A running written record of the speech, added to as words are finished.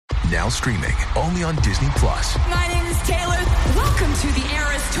Now streaming only on Disney Plus. My name is Taylor. Welcome to the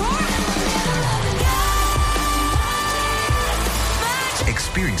Eras Tour.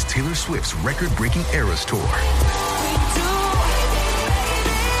 Experience Taylor Swift's record-breaking Eras Tour.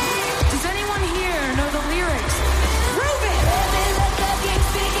 Does anyone here know the lyrics? Prove it!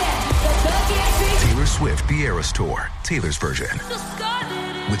 Taylor Swift The Eras Tour, Taylor's version,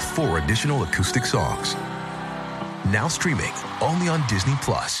 with 4 additional acoustic songs. Now streaming only on Disney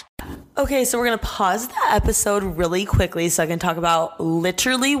Plus. Okay, so we're going to pause the episode really quickly so I can talk about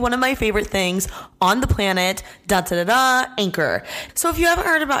literally one of my favorite things on the planet, Anchor. So if you haven't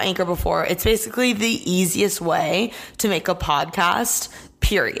heard about Anchor before, it's basically the easiest way to make a podcast,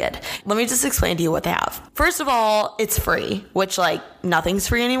 period. Let me just explain to you what they have. First of all, it's free, which nothing's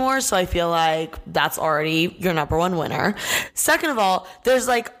free anymore. So I feel like that's already your number one winner. Second of all, there's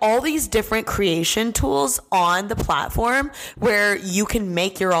all these different creation tools on the platform where you can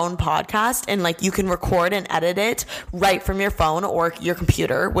make your own podcast and you can record and edit it right from your phone or your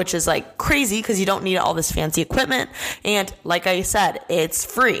computer, which is crazy because you don't need all this fancy equipment. And like I said, it's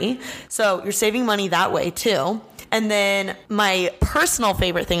free. So you're saving money that way too. And then my personal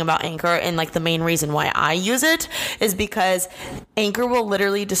favorite thing about Anchor and the main reason why I use it is because Anchor will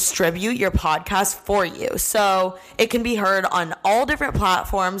literally distribute your podcast for you. So it can be heard on all different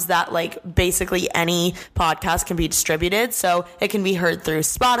platforms that basically any podcast can be distributed. So it can be heard through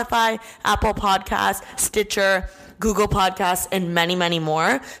Spotify, Apple Podcasts, Stitcher, Google Podcasts, and many, many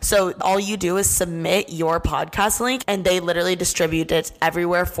more. So all you do is submit your podcast link and they literally distribute it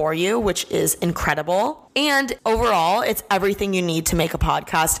everywhere for you, which is incredible. And overall, it's everything you need to make a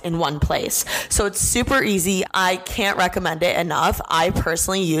podcast in one place. So it's super easy. I can't recommend it enough. I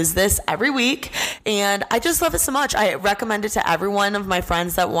personally use this every week and I just love it so much. I recommend it to every one of my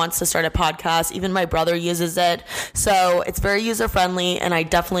friends that wants to start a podcast. Even my brother uses it. So it's very user friendly and I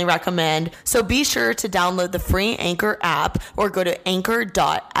definitely recommend. So be sure to download the free Anchor app or go to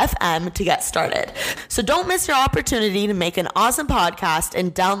anchor.fm to get started. So don't miss your opportunity to make an awesome podcast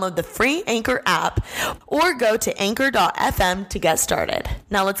and download the free Anchor app or go to anchor.fm to get started.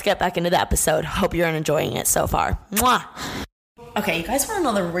 Now let's get back into the episode. Hope you're enjoying it so far. Mwah. Okay, you guys want to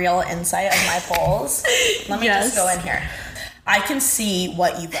know the real insight of my polls? Let me just go in here. I can see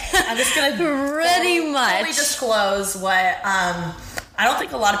what you vote. I'm just going to pretty much fully disclose what I don't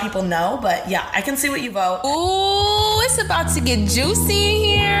think a lot of people know, but yeah, I can see what you vote. Ooh, it's about to get juicy in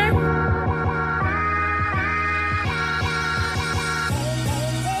here.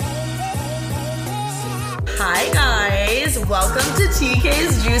 Hi guys, welcome to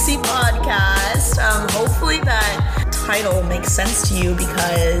TK's Juicy Podcast. Hopefully that title makes sense to you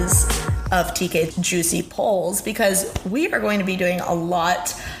because of TK's Juicy Polls, because we are going to be doing a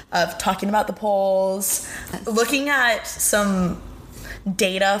lot of talking about the polls, looking at some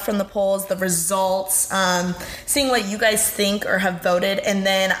data from the polls, the results, seeing what you guys think or have voted, and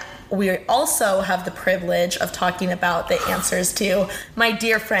then we also have the privilege of talking about the answers to my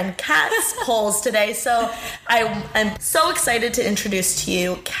dear friend Kat's polls today. So I'm so excited to introduce to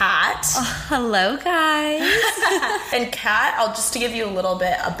you Kat. Hello, guys. And Kat, just to give you a little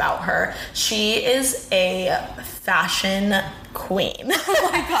bit about her, she is a fashion queen. Oh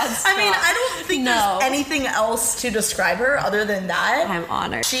my God, stop. I mean, I don't think there's anything else to describe her other than that. I'm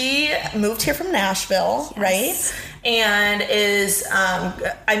honored. She moved here from Nashville, right? And is,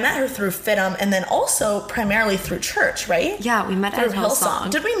 I met her through FITM and then also primarily through church, right? Yeah, we met at Hillsong.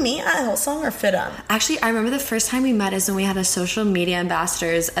 Did we meet at Hillsong or FITM? Actually, I remember the first time we met is when we had a social media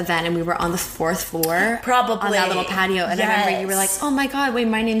ambassadors event and we were on the 4th floor. Probably. On that little patio. And I remember you were like, oh my God, wait,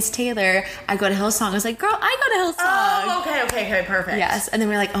 my name's Taylor. I go to Hillsong. I was like, girl, I go to Hillsong. Oh, okay, perfect. Yes. And then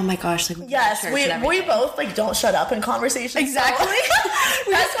we were like, oh my gosh. Yes, we both don't shut up in conversations. Exactly.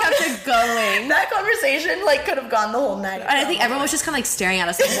 We just kept it going. That conversation could have gone the whole night. And I think everyone was just kind of staring at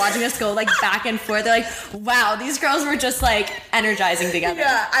us, watching us go back and forth. They're like, wow, these girls were just energizing together.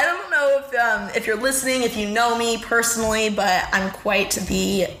 Yeah, I don't know if you're listening, if you know me personally, but I'm quite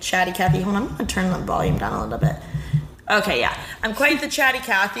the chatty Cathy. Hold on, I'm going to turn the volume down a little bit. Okay, yeah. I'm quite the chatty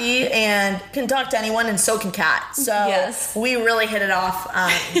Cathy and can talk to anyone, and so can Kat. So yes, we really hit it off.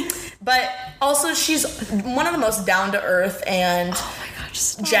 But also, she's one of the most down-to-earth and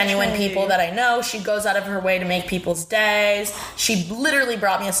genuine people that I know. She goes out of her way to make people's days. She literally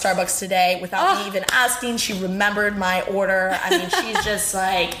brought me a Starbucks today without me even asking. She remembered my order. I mean, she's just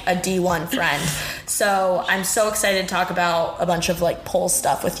a D1 friend. So I'm so excited to talk about a bunch of poll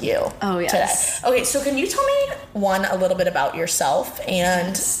stuff with you today. Okay, so can you tell me a little bit about yourself?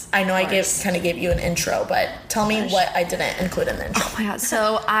 And I know I gave you an intro, but tell me what I didn't include in the intro. Oh my God.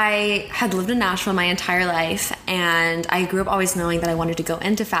 So I had lived in Nashville my entire life, And I grew up always knowing that I wanted to go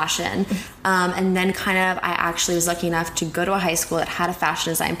into fashion. And then kind of, I actually was lucky enough to go to a high school that had a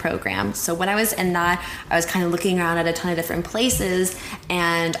fashion design program. So when I was in that, I was kind of looking around at a ton of different places,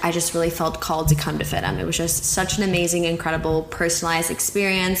 and I just really felt called to come to FITM. It was just such an amazing, incredible, personalized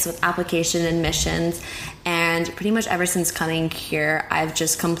experience with application and missions. And pretty much ever since coming here, I've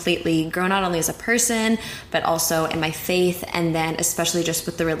just completely grown, not only as a person, but also in my faith. And then especially just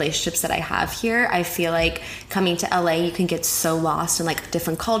with the relationships that I have here, I feel like coming to LA, you can get so lost in like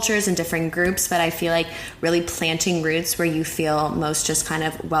different cultures and different groups. But I feel like really planting roots where you feel most just kind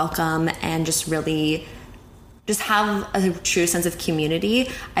of welcome and just really just have a true sense of community.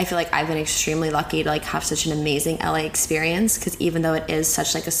 I feel like I've been extremely lucky to like have such an amazing LA experience, because even though it is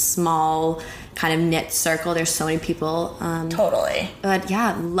such like a small kind of knit circle, there's so many people. Totally. But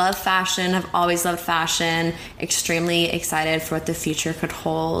yeah, love fashion. I've always loved fashion. Extremely excited for what the future could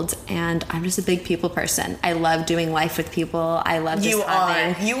hold. And I'm just a big people person. I love doing life with people. I love just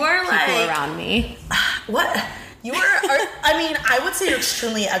having people around me. What? You I mean, I would say you're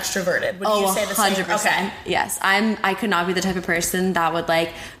extremely extroverted. Would you say the same? 100%. Okay. Yes. I could not be the type of person that would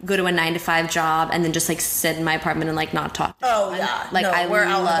like go to a 9-to-5 job and then just like sit in my apartment and like not talk. Oh yeah. Like no, I we're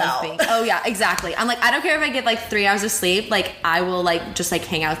love out being. Oh yeah, exactly. I'm like, I don't care if I get like 3 hours of sleep. Like I will like just like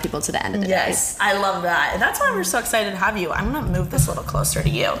hang out with people to the end of the day. Yes, I love that. And that's why we're so excited to have you. I'm gonna move this a little closer to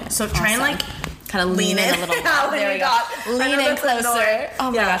you. So try and like kind of lean in a little more. There we go. Lean in closer.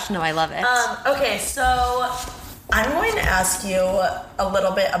 Oh my gosh, no, I love it. Okay, so I'm going to ask you a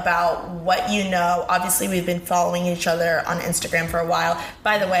little bit about what you know. Obviously, we've been following each other on Instagram for a while.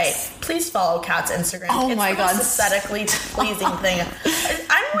 By the way, please follow Kat's Instagram. Oh my God. It's the most aesthetically pleasing thing.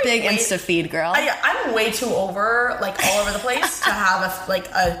 Big Insta feed, girl. I'm way too over, like all over the place to have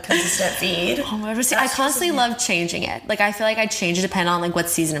a consistent feed. Oh my God. I constantly love changing it. Like I feel like I change it depending on like what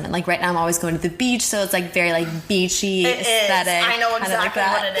season I'm in. Like right now I'm always going to the beach, so it's like very like beachy aesthetic. I know exactly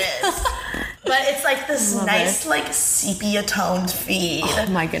what it is. But it's like this nice, like sepia toned feed. Oh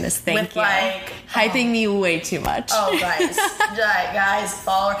my goodness, thank you. Like hyping me way too much. Oh, guys,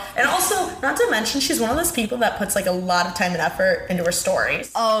 follow her. And also, not to mention, she's one of those people that puts like a lot of time and effort into her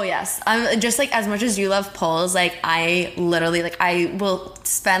stories. Oh yes, I'm just like, as much as you love polls, like I literally like I will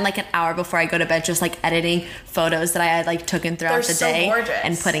spend like an hour before I go to bed just like editing photos that I like took in throughout the day gorgeous.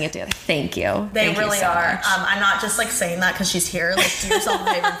 And putting it together. Thank you. They really so are. much. I'm not just like saying that because she's here. Like, do yourself a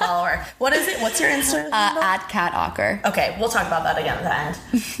favor and follow her. What is it? What's your Instagram? At Cat Aucker. Okay, we'll talk about that again at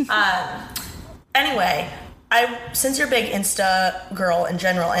the end. Anyway, since you're a big Insta girl in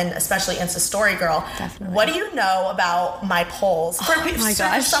general, and especially Insta story girl, definitely. What do you know about my polls? For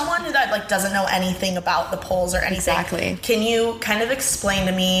someone that like doesn't know anything about the polls or anything, exactly. Can you kind of explain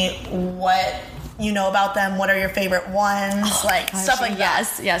to me what you know about them? What are your favorite ones? Stuff like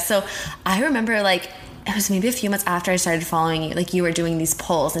that. Yes. So I remember like it was maybe a few months after I started following you, like you were doing these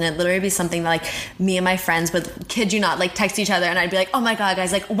polls, and it literally be something that like me and my friends would, kid you not, like text each other, and I'd be like, oh my God,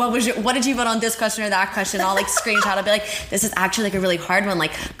 guys, like what did you vote on this question or that question? I'll like screenshot. I'll be like, this is actually like a really hard one.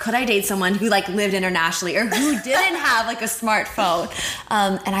 Like, could I date someone who like lived internationally or who didn't have like a smartphone?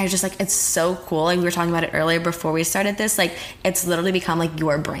 And I was just like, it's so cool. Like we were talking about it earlier before we started this, like it's literally become like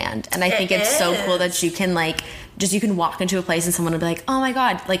your brand. And I think it's so cool that you can like, you can walk into a place and someone will be like, oh my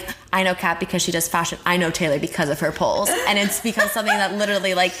God, like I know Kat because she does fashion. I know Taylor because of her polls. And it's become something that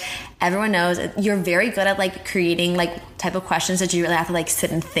literally like everyone knows. You're very good at like creating like type of questions that you really have to like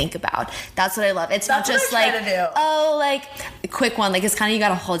sit and think about. That's what I love. It's not just like, oh, like a quick one. Like it's kind of, you got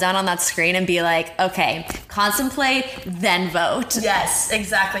to hold down on that screen and be like, okay, contemplate, then vote. Yes,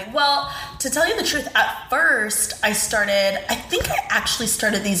 exactly. Well, to tell you the truth, at first I think I actually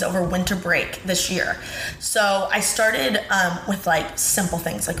started these over winter break this year. So I started with like simple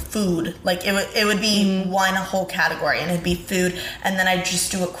things like food. Like it would be one whole category and it'd be food. And then I'd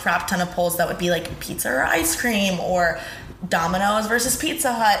just do a crap ton of polls that would be like pizza or ice cream or Domino's versus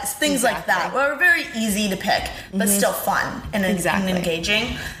Pizza Hut, things like that. Were very easy to pick, but still fun and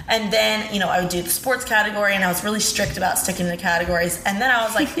engaging. And then, I would do the sports category, and I was really strict about sticking to categories. And then I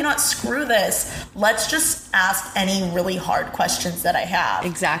was like, you know what, screw this. Let's just ask any really hard questions that I have.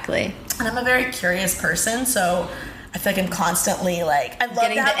 Exactly. And I'm a very curious person, so I feel like I'm constantly like, I love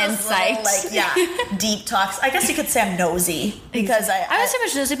getting to have the insight. Little, deep talks. I guess you could say I'm nosy because I would say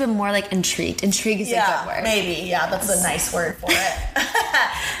much nosy, but more like intrigued. Intrigued is a good word. Maybe. Yeah, that's a nice word for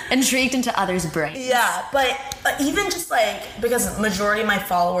it. Intrigued into others' brains. Yeah, but even just like, because majority of my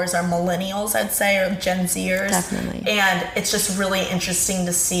followers are millennials, I'd say, or Gen Zers. Definitely. And it's just really interesting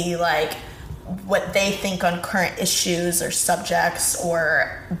to see like what they think on current issues or subjects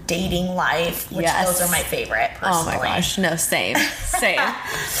or dating life, which those are my favorite, personally. Oh my gosh, no, same.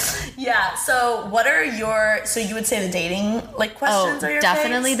 Yeah, so what are so you would say the dating, like, questions are your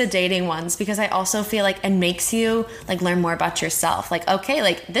definitely faves? the dating ones, because I also feel like it makes you, like, learn more about yourself. Like, okay,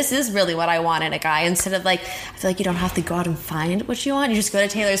 like, this is really what I want in a guy, instead of, like, I feel like you don't have to go out and find what you want. You just go to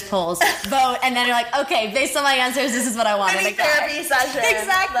Taylor's polls, vote, and then you're like, okay, based on my answers, this is what I want in a guy. Therapy session.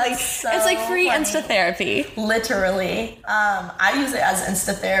 Exactly. So it's like free funny. Insta therapy. Literally. I use it as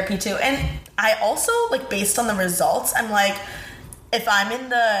Insta therapy too. And I also, like, based on the results, I'm like, if I'm in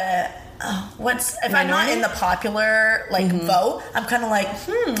the I'm not in the popular, like, vote, I'm kind of like,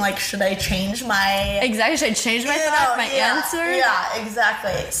 like, should I change my... Exactly. Should I change my answer? Yeah,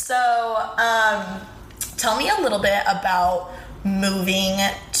 exactly. So, tell me a little bit about moving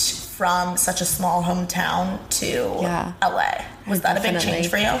from such a small hometown to LA. Was that a big change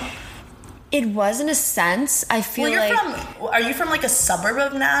for you? It was, in a sense. I feel are you from, like, a suburb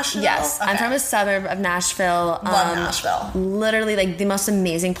of Nashville? Yes, okay. I'm from a suburb of Nashville. Love Nashville. Literally, like, the most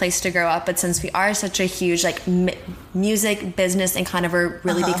amazing place to grow up. But since we are such a huge, like, music business and kind of are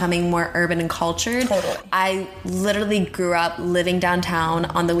really becoming more urban and cultured, I literally grew up living downtown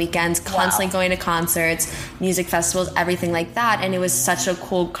on the weekends, constantly going to concerts, music festivals, everything like that. And it was such a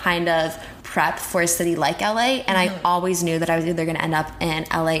cool kind of prep for a city like LA, and I always knew that I was either going to end up in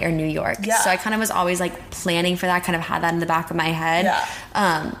LA or New York. So I kind of was always, like, planning for that, kind of had that in the back of my head.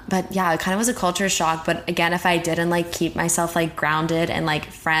 But yeah, it kind of was a culture shock. But again, if I didn't, like, keep myself, like, grounded and, like,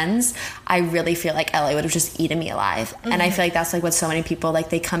 friends, I really feel like LA would have just eaten me alive. And I feel like that's, like, what so many people, like,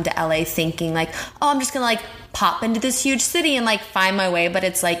 they come to LA thinking, like, oh, I'm just gonna, like, pop into this huge city and, like, find my way. But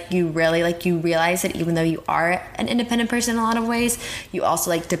it's like, you really, like, you realize that even though you are an independent person in a lot of ways, you also,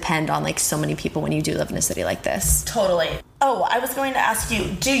 like, depend on, like, so many people when you do live in a city like this. Totally. Oh, I was going to ask you,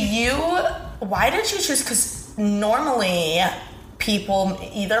 why did you choose, because normally people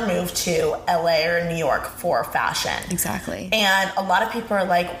either move to LA or New York for fashion. Exactly. And a lot of people are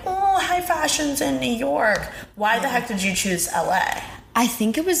like, oh, high fashion's in New York. Why the heck did you choose LA? I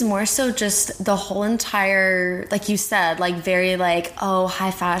think it was more so just the whole entire, like you said, like, very, like, oh,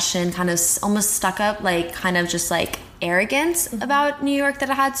 high fashion, kind of almost stuck up, like, kind of just, like, arrogance about New York that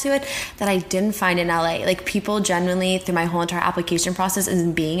I had to it that I didn't find in LA. Like, people genuinely, through my whole entire application process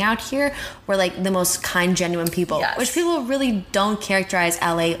and being out here, were, like, the most kind, genuine people, which people really don't characterize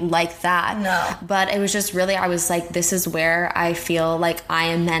LA like that. No. But it was just really, I was like, this is where I feel like I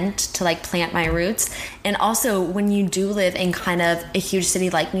am meant to, like, plant my roots. And also, when you do live in kind of a huge city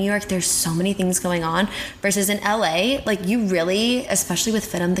like New York, there's so many things going on, versus in LA, like, you really, especially with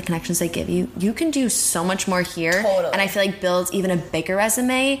FITM, the connections they give you, you can do so much more here. Totally. And I feel like builds even a bigger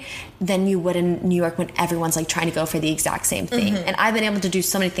resume than you would in New York when everyone's, like, trying to go for the exact same thing. And I've been able to do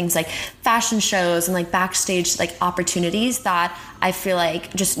so many things, like fashion shows and, like, backstage, like, opportunities, that I feel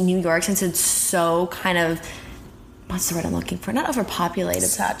like just New York, since it's so kind of, what's the word I'm looking for? Not overpopulated.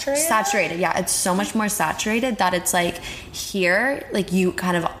 Saturated. Yeah. It's so much more saturated that it's like here, like, you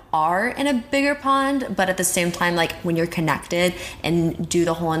kind of are in a bigger pond, but at the same time, like, when you're connected and do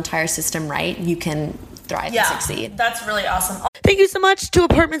the whole entire system right, you can thrive and succeed. That's really awesome. Thank you so much to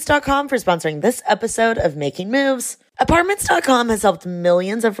Apartments.com for sponsoring this episode of Making Moves. Apartments.com has helped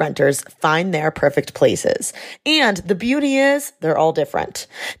millions of renters find their perfect places. And the beauty is, they're all different.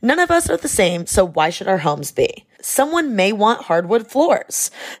 None of us are the same, so why should our homes be? Someone may want hardwood floors.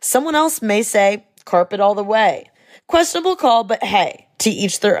 Someone else may say, carpet all the way. Questionable call, but hey, to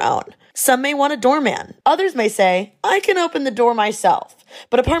each their own. Some may want a doorman. Others may say, I can open the door myself.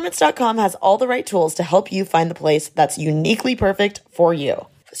 But Apartments.com has all the right tools to help you find the place that's uniquely perfect for you.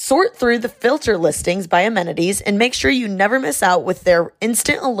 Sort through the filter listings by amenities and make sure you never miss out with their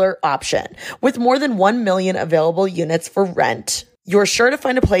instant alert option. With more than 1 million available units for rent, you're sure to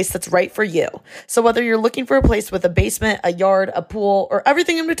find a place that's right for you. So whether you're looking for a place with a basement, a yard, a pool, or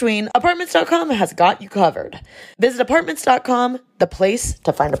everything in between, Apartments.com has got you covered. Visit Apartments.com, the place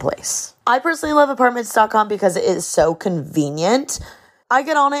to find a place. I personally love Apartments.com because it is so convenient. I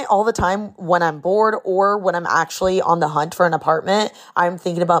get on it all the time when I'm bored or when I'm actually on the hunt for an apartment. I'm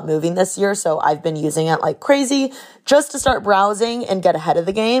thinking about moving this year, so I've been using it like crazy just to start browsing and get ahead of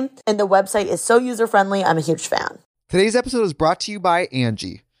the game. And the website is so user-friendly. I'm a huge fan. Today's episode is brought to you by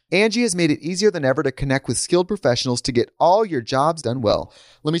Angie. Angie has made it easier than ever to connect with skilled professionals to get all your jobs done well.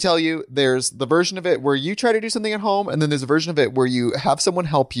 Let me tell you, there's the version of it where you try to do something at home, and then there's a version of it where you have someone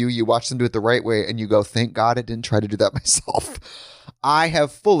help you, you watch them do it the right way, and you go, thank God I didn't try to do that myself. I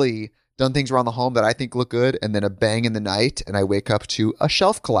have fully done things around the home that I think look good, and then a bang in the night, and I wake up to a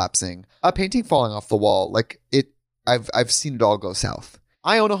shelf collapsing, a painting falling off the wall. Like, I've seen it all go south.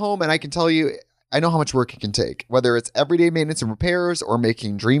 I own a home, and I can tell you, I know how much work it can take. Whether it's everyday maintenance and repairs or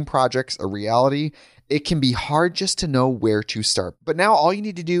making dream projects a reality, it can be hard just to know where to start. But now all you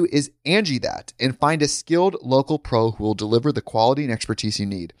need to do is Angie that and find a skilled local pro who will deliver the quality and expertise you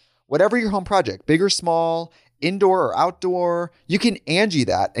need. Whatever your home project, big or small, indoor or outdoor, you can Angie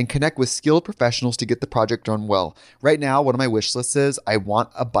that and connect with skilled professionals to get the project done well. Right now, one of my wish lists is I want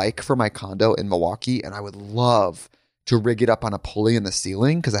a bike for my condo in Milwaukee, and I would love to rig it up on a pulley in the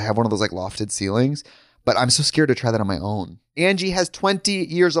ceiling because I have one of those like lofted ceilings, but I'm so scared to try that on my own. Angie has 20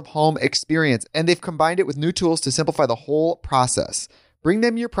 years of home experience, and they've combined it with new tools to simplify the whole process. Bring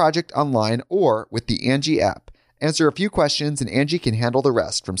them your project online or with the Angie app. Answer a few questions and Angie can handle the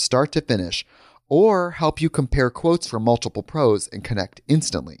rest from start to finish, or help you compare quotes from multiple pros and connect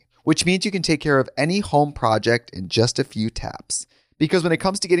instantly, which means you can take care of any home project in just a few taps. Because when it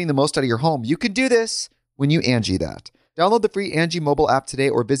comes to getting the most out of your home, you can do this when you Angie that. Download the free Angie mobile app today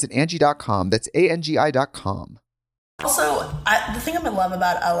or visit Angie.com. That's ANGI.com. Also, the thing I love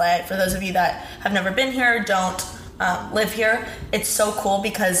about LA, for those of you that have never been here, don't live here, it's so cool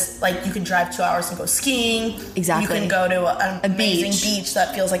because like you can drive 2 hours and go skiing. Exactly. You can go to an amazing beach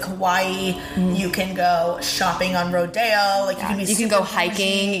that feels like Hawaii. You can go shopping on Rodeo. Like you can go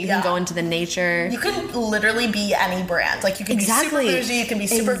hiking. You can go into the nature. You can literally be any brand. Like you can be super bougie. You can be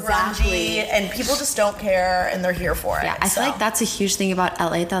super grungy, and people just don't care, and they're here for it. Yeah, I feel like that's a huge thing about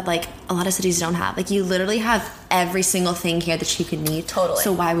LA that like a lot of cities don't have. Like you literally have every single thing here that you could need. Totally.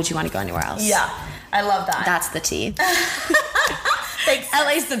 So why would you want to go anywhere else? Yeah. I love that. That's the tea. Thanks.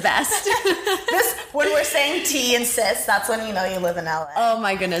 LA's the best. When we're saying tea and sis, that's when you know you live in LA. Oh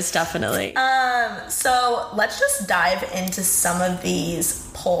my goodness, definitely. So let's just dive into some of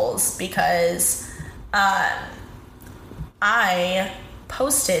these polls because I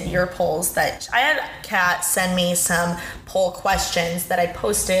posted your polls that I had Kat send me some poll questions that I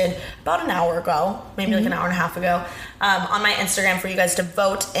posted about an hour ago, maybe like an hour and a half ago, on my Instagram for you guys to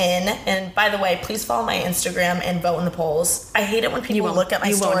vote in. And by the way, please follow my Instagram and vote in the polls. I hate it when people look at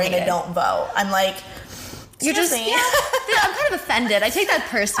my story and they don't vote. I'm like, you're just, yeah, I'm kind of offended. I take that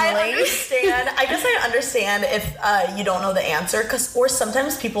personally. I understand. I guess I understand if you don't know the answer, or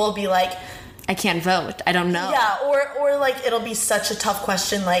sometimes people will be like, I can't vote. I don't know. Yeah, or like it'll be such a tough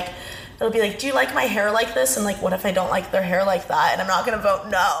question. Like it'll be like, do you like my hair like this? And like, what if I don't like their hair like that? And I'm not gonna vote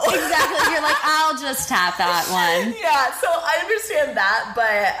no. Exactly. You're like, I'll just tap that one. Yeah. So I understand that,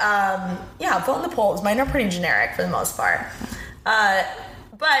 but yeah, vote in the polls. Mine are pretty generic for the most part.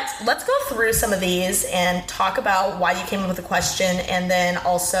 But let's go through some of these and talk about why you came up with a question, and then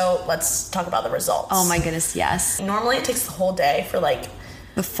also let's talk about the results. Oh my goodness, yes. Normally it takes the whole day for like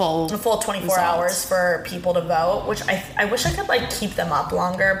the full 24 results. hours for people to vote, which I wish I could like keep them up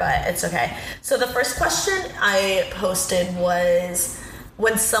longer, but it's okay. So the first question I posted was,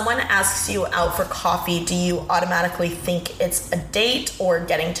 when someone asks you out for coffee, do you automatically think it's a date or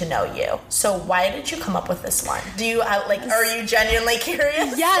getting to know you? So why did you come up with this one? Do you are you genuinely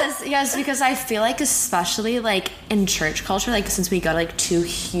curious? Yes, because I feel like especially like in church culture, like since we go to like two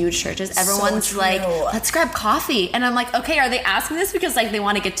huge churches, everyone's like, let's grab coffee. And I'm like, okay, are they asking this because like they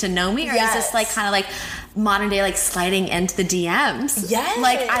want to get to know me? Or is this like kind of like modern day like sliding into the DMs?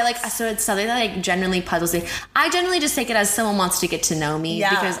 Yes. So it's something that like genuinely puzzles me. I generally just take it as someone wants to get to know me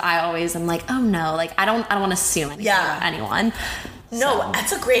because I always am like, oh no, like I don't want to assume anything about anyone. No,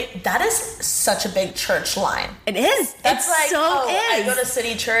 that is such a big church line. It is. That's I is. go to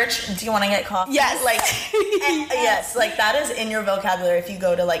City Church. Do you want to get coffee? Yes. Yes. Like that is in your vocabulary if you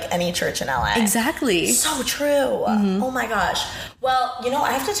go to like any church in LA. Exactly. So true. Mm-hmm. Oh my gosh. Well,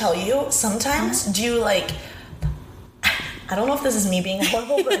 I have to tell you, sometimes do you like, I don't know if this is me being a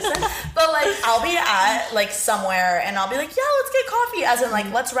horrible person, but like I'll be at like somewhere and I'll be like, yeah, let's get coffee. As in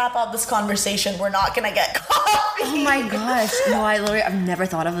like, let's wrap up this conversation. We're not going to get coffee. Oh my gosh. No, I've never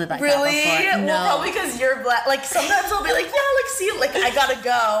thought of it like really? that before. No. Well, probably because you're black. Like sometimes I'll be like, yeah, like see, like I got to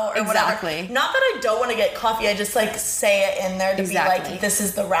go or exactly. whatever. Not that I don't want to get coffee. I just like say it in there to be like, this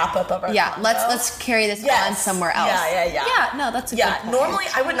is the wrap up of our convo. Let's carry this on somewhere else. Yeah. Yeah, no, that's a good point. Normally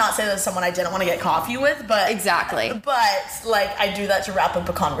I would not say that to someone I didn't want to get coffee with, but exactly. But like I do that to wrap up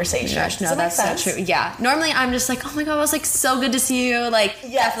a conversation. Gosh, no, that's so true. Yeah. Normally I'm just like, oh my god, it was like so good to see you. Like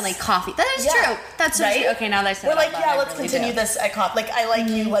definitely coffee. That is true. That's so true. Okay, now that I said we're like, let's continue this at coffee. Like I like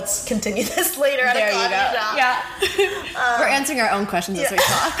you. Let's continue this later at a coffee shop. Yeah. We're answering our own questions as we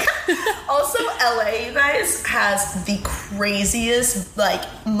talk. Also, LA, you guys, has the craziest, like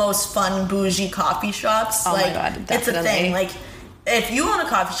most fun bougie coffee shops. Oh like, my god, definitely. It's a thing. Like If you own a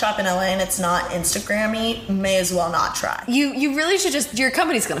coffee shop in LA and it's not Instagram-y, may as well not try. You really should just, your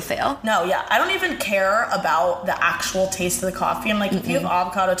company's gonna fail. No, yeah. I don't even care about the actual taste of the coffee. I'm like, if you have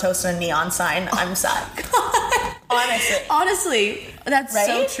avocado toast and a neon sign, I'm sad. Honestly, that's right?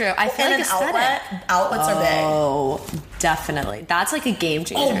 so true. I feel and like aesthetic. Outlets are big. Oh, definitely. That's like a game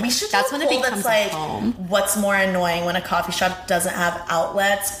changer. Oh, we should do that's a when it poll becomes that's like, home. what's more annoying when a coffee shop doesn't have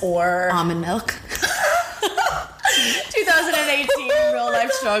outlets or... Almond milk. 2018 real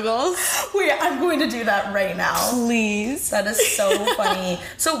life struggles. Wait, I'm going to do that right now. Please. That is so funny.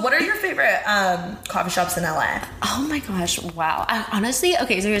 So what are your favorite coffee shops in LA? Oh my gosh, wow. Honestly,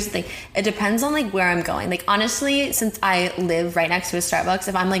 okay, so here's the thing. It depends on like where I'm going. Like honestly, since I live right next to a Starbucks,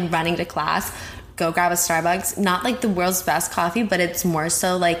 if I'm like running to class, go grab a Starbucks. Not like the world's best coffee, but it's more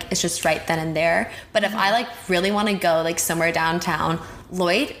so like it's just right then and there. But if I like really want to go like somewhere downtown,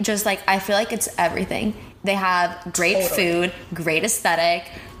 Lloyd, just like I feel like it's everything. They have great food, great aesthetic,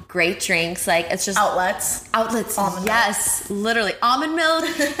 great drinks. Like it's just outlets. Almond yes, milk. Literally almond milk.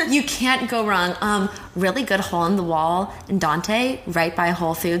 You can't go wrong. Really good hole in the wall in Dante, right by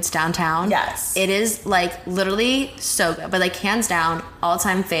Whole Foods downtown. Yes, it is like literally so good. But like hands down, all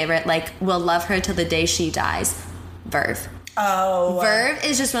time favorite. Like will love her till the day she dies. Verve. Oh, Verve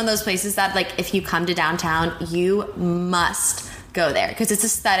is just one of those places that like if you come to downtown, you must go there because it's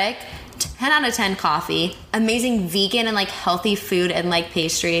aesthetic. 10 out of 10 coffee, amazing vegan and like healthy food and like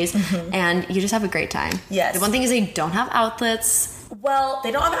pastries, and you just have a great time. Yes. The one thing is they don't have outlets. Well,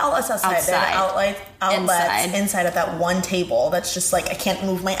 they don't have outlets outside. They have outlets inside of that one table that's just like I can't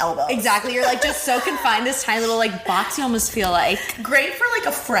move my elbow. Exactly. You're like just so confined, this tiny little like box you almost feel like. Great for like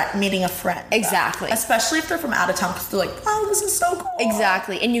a friend, meeting a friend. Exactly. Though. Especially if they're from out of town because they're like, oh, this is so cool.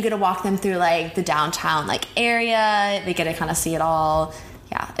 Exactly. And you get to walk them through like the downtown like area. They get to kind of see it all.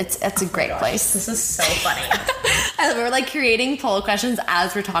 Yeah, it's a great place. This is so funny. And we're like creating poll questions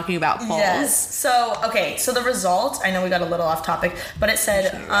as we're talking about polls. Yes. So, okay. So the result, I know we got a little off topic, but it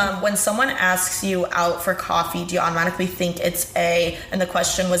said, when someone asks you out for coffee, do you automatically think it's and the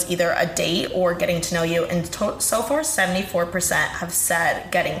question was either a date or getting to know you. And so far, 74% have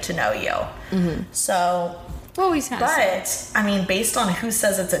said getting to know you. Mm-hmm. So... Well, but, I mean, based on who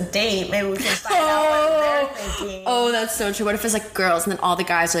says it's a date, maybe we can find out what they're thinking. Oh, that's so true. What if it's like girls and then all the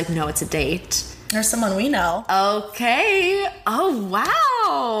guys are like, no, it's a date? There's someone we know. Okay. Oh,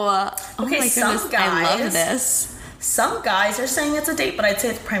 wow. Okay, oh my some goodness. guys, I love this. Some guys are saying it's a date, but I'd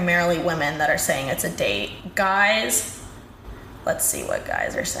say it's primarily women that are saying it's a date. Guys, let's see what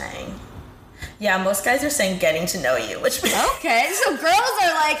guys are saying. Yeah, most guys are saying getting to know you, which means... Okay, so girls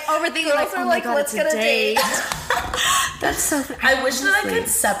are like overthinking, like, oh my God, let's get a date. That's so funny. I wish that I could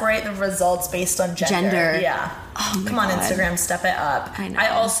separate the results based on gender. Yeah. Oh my Come on, God. Instagram, step it up. I know. I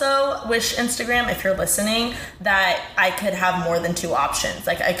also wish Instagram, if you're listening, that I could have more than two options.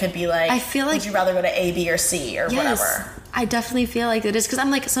 Like, I could be like, I feel like, would you rather go to A, B, or C, or whatever? I definitely feel like it is, because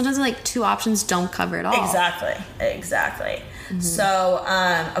I'm like, sometimes I'm like, two options don't cover it all. Exactly. Mm-hmm. So,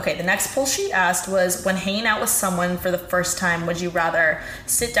 okay, the next poll she asked was, when hanging out with someone for the first time, would you rather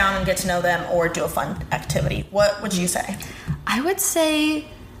sit down and get to know them or do a fun activity? What would you say? I would say,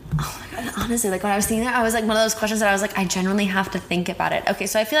 oh my God, honestly, like when I was thinking that, I was like, one of those questions that I was like, I genuinely have to think about it. Okay,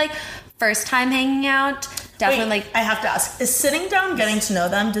 so I feel like first time hanging out, definitely. Wait, I have to ask, is sitting down getting to know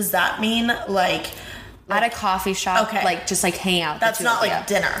them, does that mean like at a coffee shop, like just like hang out? That's not like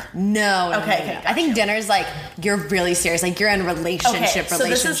dinner. No. Okay. I think dinner is like you're really serious, like you're in relationship. So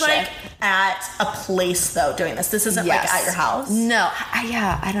this is like at a place though. Doing this isn't like at your house. No,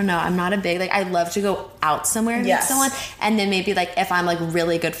 I don't know. I'm not a big like. I love to go out somewhere and meet someone, and then maybe like if I'm like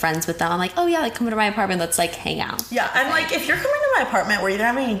really good friends with them, I'm like, oh yeah, like come to my apartment, let's like hang out. Yeah, I'm like, if you're coming to my apartment, we're either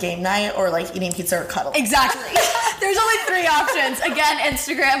having a game night or like eating pizza or cuddling. Exactly. There's only 3 options. Again,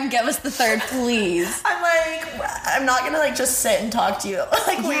 Instagram, give us the third, please. I'm like, I'm not gonna like just sit and talk to you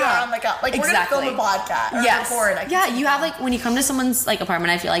like we are on like we're gonna film a podcast. Or record. You have like when you come to someone's like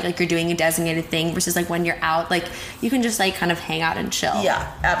apartment, I feel like you're doing a designated thing versus like when you're out, like you can just like kind of hang out and chill.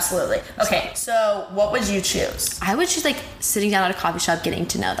 Yeah, absolutely. Okay, so what would you choose? I would choose like sitting down at a coffee shop, getting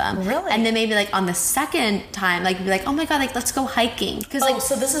to know them. Really? And then maybe like on the second time, like be like, oh my God, like let's go hiking. Because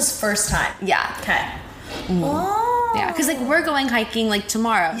so this is first time. Yeah. Okay. Oh. Yeah, because like we're going hiking like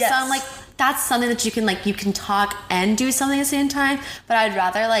tomorrow. Yes. So I'm like, that's something that you can talk and do something at the same time. But I'd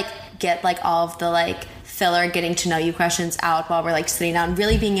rather like get like all of the like filler getting to know you questions out while we're like sitting down,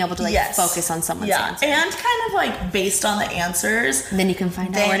 really being able to like focus on someone's answer. And kind of like based on the answers, and then you can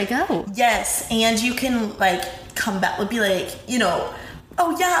find out where to go. Yes, and you can like come back, be like,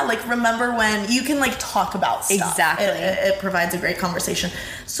 oh yeah, like remember when you can like talk about stuff. Exactly. It provides a great conversation.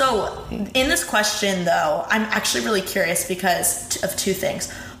 So in this question though, I'm actually really curious because of two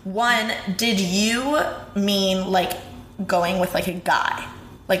things. One, did you mean like going with like a guy?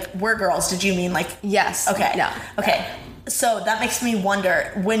 Like we're girls, did you mean like... Yes. Okay. No. Okay. So that makes me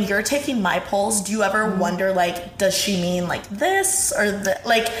wonder, when you're taking my polls, do you ever wonder, like, does she mean, like, this or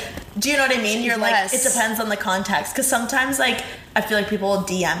like, do you know what I mean? You're like, it depends on the context. Because sometimes, like, I feel like people will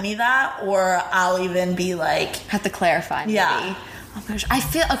DM me that, or I'll even be like... Have to clarify, maybe. Yeah. Oh my gosh. I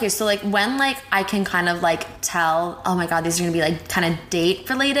feel, okay, so like when like I can kind of like tell, oh my god, these are gonna be like kind of date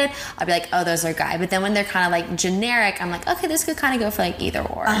related, I'll be like, oh, those are guy. But then when they're kind of like generic, I'm like, okay, this could kind of go for like either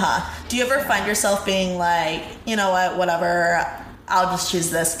or. Do you ever find yourself being like, you know what, whatever, I'll just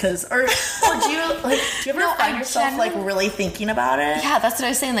choose this because, or do you ever find yourself like really thinking about it? Yeah, that's what I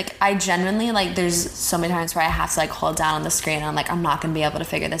was saying. Like I genuinely, like there's so many times where I have to like hold down on the screen and I'm like, I'm not going to be able to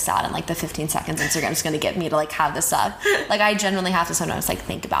figure this out in like the 15 seconds Instagram's going to get me to like have this up. Like I genuinely have to sometimes like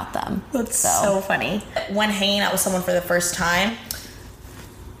think about them. That's so funny. When hanging out with someone for the first time,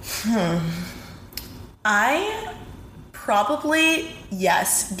 I probably,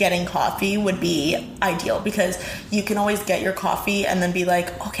 yes, getting coffee would be ideal because you can always get your coffee and then be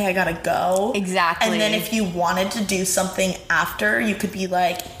like, okay, I gotta go. Exactly. And then if you wanted to do something after, you could be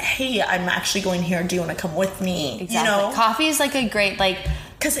like, hey, I'm actually going here. Do you want to come with me? Exactly. You know? Coffee is like a great, like,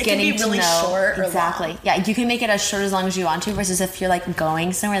 because it can be really short or exactly long. Yeah, you can make it as short as long as you want to, versus if you're like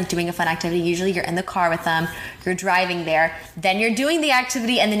going somewhere and doing a fun activity, usually you're in the car with them, you're driving there, then you're doing the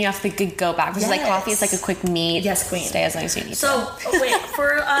activity, and then you have to go back, versus like coffee is like a quick meet. Yes, queen. Stay as long as you need so wait,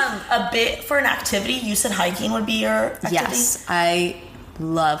 for an activity, you said hiking would be your activity? Yes, I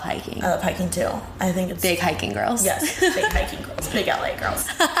love hiking. I love hiking too. I think it's big hiking girls. Yes, big hiking girls, big LA girls.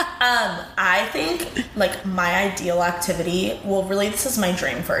 I think like my ideal activity, well, really, this is my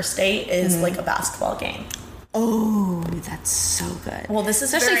dream first date, is like a basketball game. Oh, that's so good. Well, this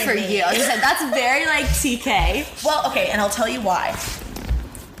is especially for you. I said that's very like TK. Well, okay, and I'll tell you why.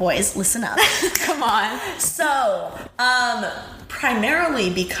 Boys, listen up. Come on. So,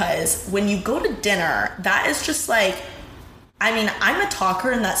 primarily because when you go to dinner, that is just like, I mean, I'm a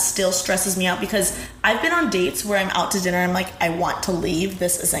talker and that still stresses me out because I've been on dates where I'm out to dinner and I'm like, I want to leave.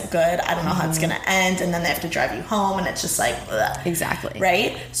 This isn't good. I don't know how it's going to end. And then they have to drive you home and it's just like, ugh. Exactly.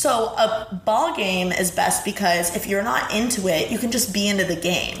 Right? So a ball game is best because if you're not into it, you can just be into the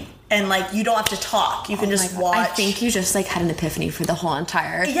game. And like, you don't have to talk. You can just watch. I think you just like had an epiphany for the whole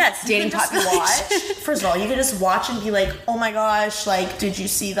entire dating population. Watch. First of all, you can just watch and be like, oh my gosh, like, did you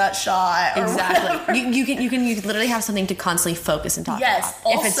see that shot? Or exactly. You can literally have something to constantly focus and talk about.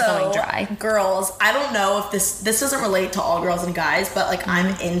 Also, if it's going dry. Girls, I don't know if this doesn't relate to all girls and guys, but like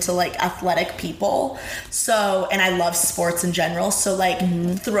I'm into like athletic people. So, and I love sports in general. So like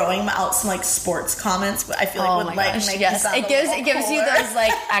throwing out some like sports comments, I feel like would like make yes. It gives you those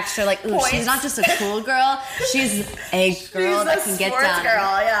like extra like, ooh, she's not just a cool girl, she's a girl that can get done. Girl,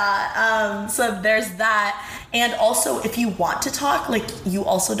 yeah. So there's that. And also, if you want to talk, like, you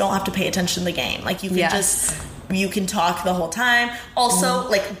also don't have to pay attention to the game. Like, you can you can talk the whole time. Also,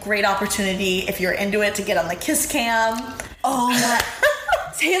 like, great opportunity if you're into it to get on the kiss cam. Oh my.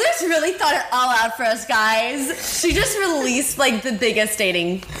 Taylor's really thought it all out for us, guys. She just released like the biggest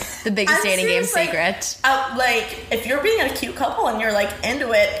dating game secret. Like, if you're being a cute couple and you're like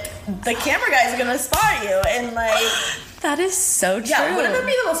into it, the camera guys are gonna spot you and like. That is so true. Yeah, wouldn't it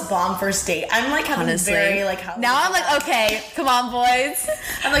be the most bomb first date? I'm like having very like how now I'm like, okay, come on, boys.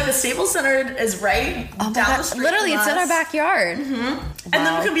 I'm like, the Staples Center is right down the street. Literally, from it's us. in our backyard. Wow. And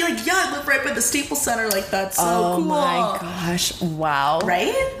then we can be like, yeah, I live right by the Staples Center. Like, that's so cool. Oh my gosh. Wow.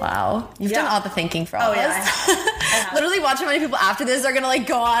 Right? Wow. You've done all the thinking for all of us. I have. Literally watch how many people after this are gonna like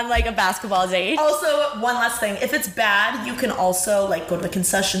go on like a basketball date. Also, one last thing. If it's bad, you can also like go to the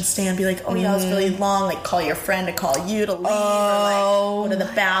concession stand, be like, oh yeah, it was really long. Like, call your friend to call you to leave. Or, like, go to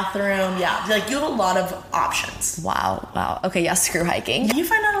the bathroom. Yeah. Like, you have a lot of options. Wow. Okay, yeah, screw hiking. You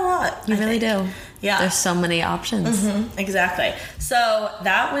find out a lot. You really do. Yeah. There's so many options. Exactly. So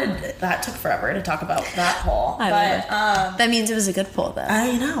that took forever to talk about that poll. That means it was a poll though.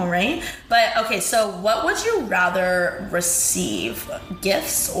 I know, right? But okay, so what would you rather receive?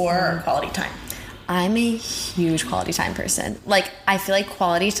 Gifts or quality time? I'm a huge quality time person. Like, I feel like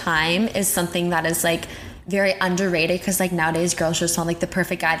quality time is something that is like very underrated because like nowadays girls just want like the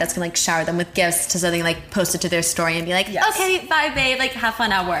perfect guy that's gonna like shower them with gifts to something, like post it to their story and be like, okay, bye babe, like have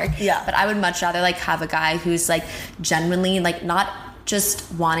fun at work. Yeah. But I would much rather like have a guy who's like genuinely like not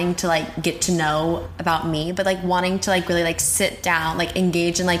just wanting to like get to know about me, but like wanting to like really like sit down, like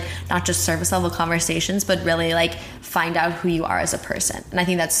engage in like not just surface level conversations, but really like find out who you are as a person. And I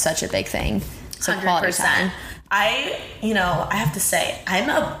think that's such a big thing. So 100%. quality time. I have to say, I'm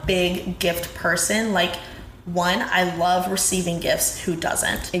a big gift person. Like, one, I love receiving gifts. Who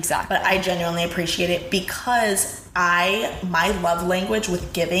doesn't? Exactly. But I genuinely appreciate it because my love language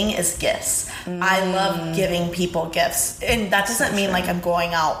with giving is gifts. I love giving people gifts. And that doesn't mean like I'm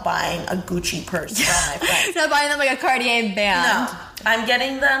going out buying a Gucci purse for all my friends. Not buying them like a Cartier band. No. I'm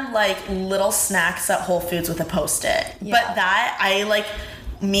getting them like little snacks at Whole Foods with a Post-it. Yeah. But that, I like,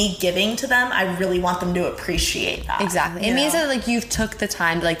 me giving to them, I really want them to appreciate that. Exactly. It means that like you took the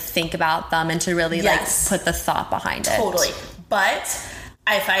time to like think about them and to really like put the thought behind it. Totally. But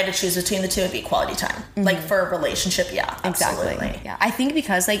if I had to choose between the two, it'd be quality time. Like for a relationship, yeah. Exactly. Absolutely. Yeah. I think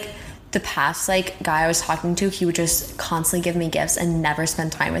because like the past like guy I was talking to, he would just constantly give me gifts and never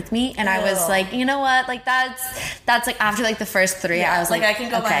spend time with me. And I was like, you know what? Like that's like after like the first 3, I was like, I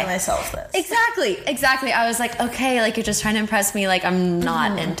can go buy myself this. Exactly. I was like, okay, like you're just trying to impress me. Like I'm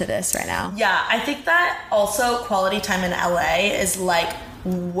not into this right now. Yeah. I think that also quality time in LA is like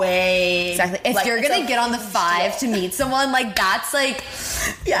way exactly. If like, you're gonna get on the 5 to meet someone, like that's like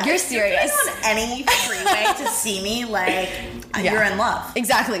you're serious. If you're on any freeway to see me, like you're in love.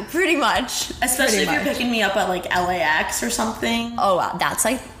 Exactly, pretty much. Especially if you're picking me up at like LAX or something. Oh wow, that's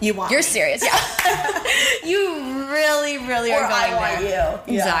like you're serious. Yeah, you really are going I want there.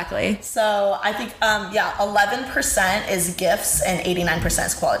 You. Exactly. Yeah. So I think 11% is gifts and 89%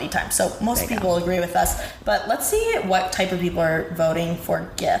 is quality time. So most people will agree with us. But let's see what type of people are voting for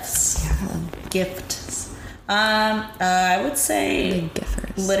gifts. Yeah. Gifts. I would say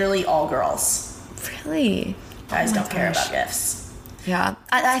literally all girls. Really? Guys don't care about gifts. Yeah.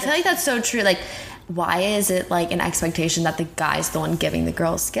 I feel like that's so true. Like, why is it like an expectation that the guy's the one giving the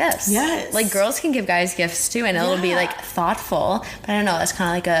girls gifts? Yes. Like girls can give guys gifts too, and it'll be like thoughtful. But I don't know. That's kind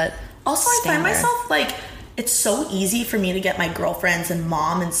of like a also standard. I find myself like it's so easy for me to get my girlfriends and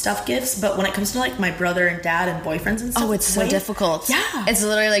mom and stuff gifts, but when it comes to like my brother and dad and boyfriends and stuff, it's so difficult. Yeah, it's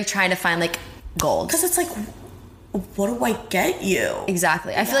literally like trying to find like gold because it's like, what do I get you?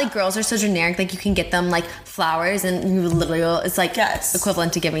 Exactly. I feel like girls are so generic. Like you can get them like flowers, and you literally it's like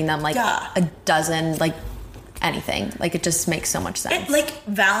equivalent to giving them like a dozen like anything. Like it just makes so much sense. Like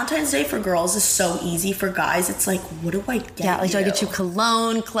Valentine's Day for girls is so easy. For guys, it's like, what do I get? Yeah, like do I get you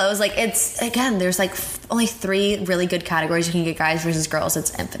cologne, clothes? Like it's again, there's like only 3 really good categories you can get guys versus girls.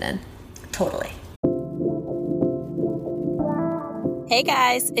 It's infinite. Totally. Hey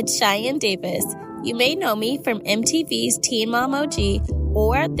guys, it's Cheyenne Davis. You may know me from MTV's Teen Mom OG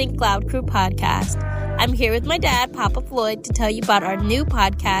or Think Loud Crew podcast. I'm here with my dad, Papa Floyd, to tell you about our new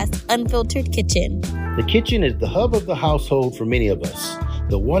podcast, Unfiltered Kitchen. The kitchen is the hub of the household for many of us.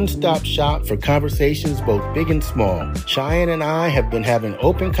 The one-stop shop for conversations both big and small. Cheyenne and I have been having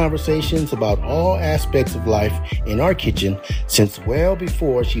open conversations about all aspects of life in our kitchen since well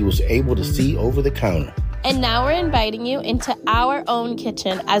before she was able to see over the counter. And now we're inviting you into our own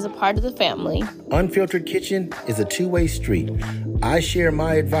kitchen as a part of the family. Unfiltered Kitchen is a two-way street. I share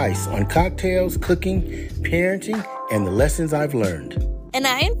my advice on cocktails, cooking, parenting, and the lessons I've learned. And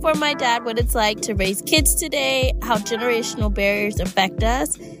I inform my dad what it's like to raise kids today, how generational barriers affect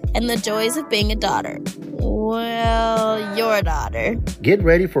us, and the joys of being a daughter. Well, your daughter. Get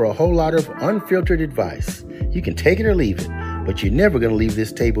ready for a whole lot of unfiltered advice. You can take it or leave it, but you're never going to leave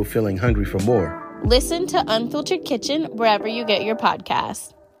this table feeling hungry for more. Listen to Unfiltered Kitchen wherever you get your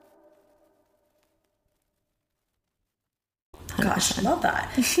podcasts. Gosh, I love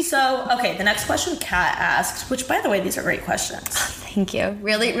that. So, okay, the next question Kat asked, which, by the way, these are great questions. Thank you.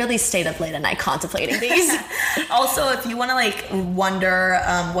 Really stayed up late at night contemplating these. Also, if you want to, like, wonder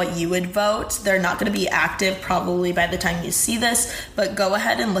what you would vote, they're not going to be active probably by the time you see this, but go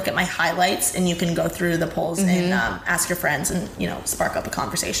ahead and look at my highlights, and you can go through the polls and ask your friends and, spark up a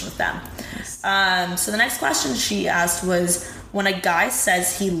conversation with them. Yes. So the next question she asked was, when a guy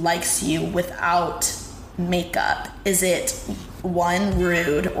says he likes you without makeup, is it 1,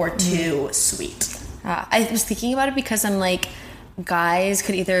 rude, or 2, sweet? I was thinking about it because I'm like, guys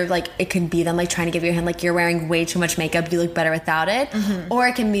could either like, it could be them like trying to give you a hint like you're wearing way too much makeup, you look better without it, or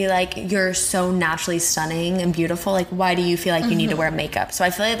it can be like you're so naturally stunning and beautiful, like why do you feel like you need to wear makeup? So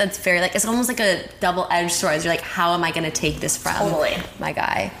I feel like that's very like, it's almost like a double-edged sword. You're like, how am I going to take this from my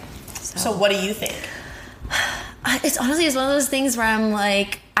guy? So what do you think? It's honestly, it's one of those things where I'm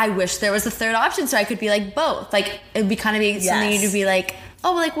like, I wish there was a third option so I could be like both. Like, it'd be kind of something to be like,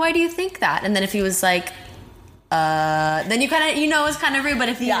 oh, like, why do you think that? And then if he was like, then you kind of, it's kind of rude. But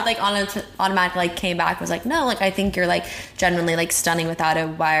if you like automatically like came back, was like, no, like, I think you're like genuinely like stunning without it.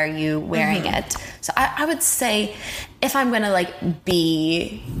 Why are you wearing it? So I would say if I'm going to like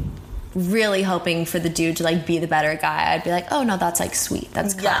be really hoping for the dude to like be the better guy, I'd be like, oh no, that's like sweet.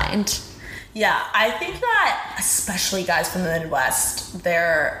 That's kind. Yeah, I think that especially guys from the Midwest,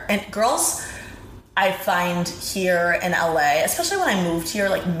 and girls, I find here in LA, especially when I moved here,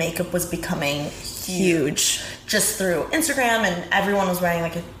 like makeup was becoming huge just through Instagram, and everyone was wearing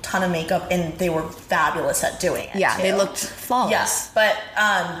like a ton of makeup and they were fabulous at doing it. Yeah, too. They looked flawless. Yes, but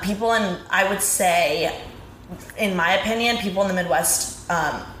I would say, in my opinion, people in the Midwest,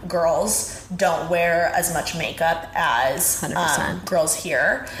 girls don't wear as much makeup as girls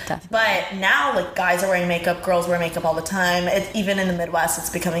here. Definitely. But now, like, guys are wearing makeup, girls wear makeup all the time. Even in the Midwest, it's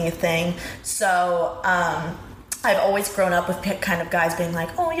becoming a thing. So, I've always grown up with kind of guys being like,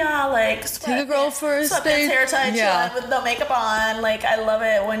 oh yeah, like, take a girl for a sweatpants, hair tied, chilling with no makeup on. Like, I love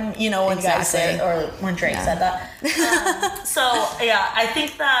it when, when guys say, or when Drake said that. So, yeah, I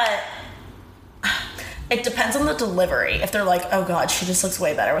think that it depends on the delivery. If they're like, oh god, she just looks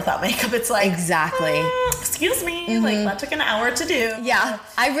way better without makeup, it's like, exactly. Excuse me, like, that took an hour to do. Yeah,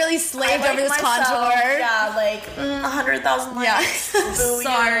 I really slaved over this contour. Yeah, like 100,000 likes. Yeah,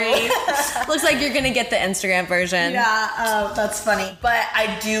 sorry. Looks like you're gonna get the Instagram version. Yeah, that's funny. But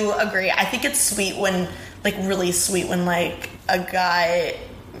I do agree. I think it's sweet when, like, really sweet when, like, a guy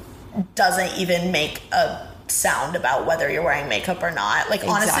doesn't even make a sound about whether you're wearing makeup or not. Like,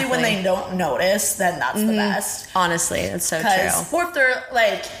 honestly, when they don't notice, then that's the best. Honestly, that's so true. Or if they're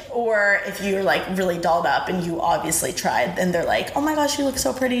like, or if you're like really dolled up and you obviously tried, then they're like, oh my gosh, you look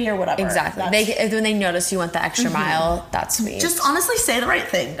so pretty, or whatever. Exactly. When they notice you want the extra mile, that's sweet. Just honestly say the right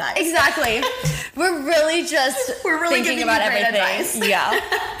thing, guys. Exactly. We're really thinking about everything. Advice. Yeah.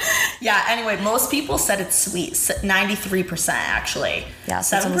 Yeah. Anyway, most people said it's sweet. 93% actually. Yeah.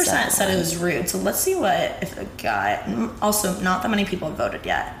 7% said it was rude. So let's see if a guy. Also, not that many people have voted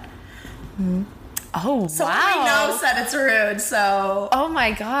yet. Oh, Someone wow. we know said it's rude, so... Oh,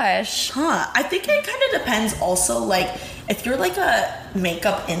 my gosh. I think it kind of depends also, like, if you're, like, a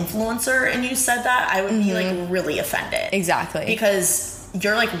makeup influencer and you said that, I would be, like, really offended. Exactly. Because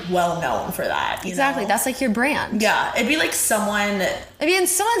you're, like, well-known for that, you know? That's, like, your brand. Yeah. It'd be, like, someone... It'd be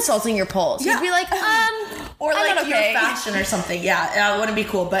someone insulting your pulse. Yeah. You'd be like, or, like, okay. your fashion or something. Yeah, it wouldn't be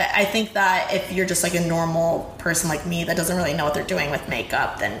cool. But I think that if you're just, like, a normal person like me that doesn't really know what they're doing with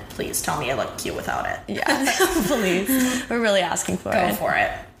makeup, then please tell me I look cute without it. Yeah, please. We're really asking for it. Go for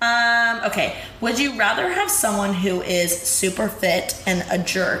it. Okay. Would you rather have someone who is super fit and a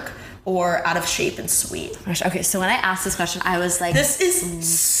jerk, or out of shape and sweet? Okay, so when I asked this question, I was like... This is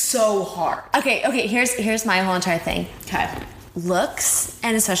so hard. Okay, here's my whole entire thing. Okay. Looks,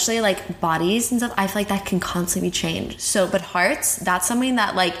 and especially like bodies and stuff, I feel like that can constantly be changed. So, but hearts, that's something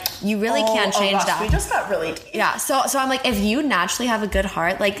that like you really can't change that. We just got really deep. Yeah, so I'm like, if you naturally have a good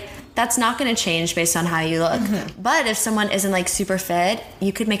heart, like that's not going to change based on how you look. But if someone isn't like super fit,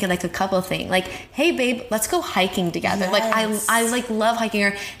 you could make it like a couple thing. Like, hey babe, let's go hiking together. Yes. Like I like love hiking.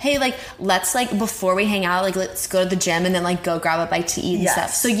 Or hey, like let's like before we hang out, like let's go to the gym and then like go grab a bite to eat and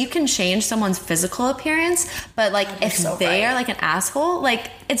stuff. So you can change someone's physical appearance, but like if they are like an asshole, like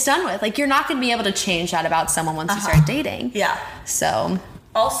it's done with. Like you're not going to be able to change that about someone once you start dating. Yeah. So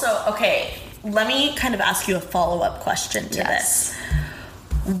also, okay, let me kind of ask you a follow-up question to this.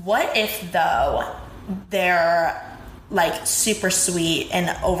 What if, though, they're, like, super sweet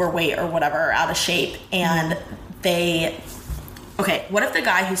and overweight or whatever, out of shape, and they... Okay, what if the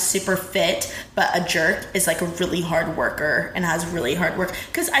guy who's super fit but a jerk is, like, a really hard worker and has really hard work?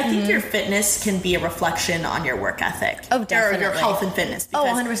 Because I think your fitness can be a reflection on your work ethic. Oh, definitely. Or your health and fitness. Oh,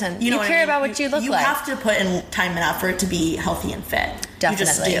 100%. You care about what you look like. You have to put in time and effort to be healthy and fit.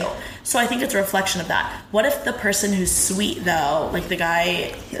 Definitely. You just do. So I think it's a reflection of that. What if the person who's sweet, though, like the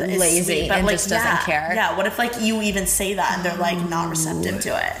guy is lazy sweet, but and like, just doesn't care? Yeah, what if like you even say that and they're like not receptive to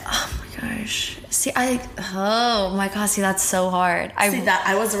it? Oh my gosh. See, oh my gosh, see, that's so hard.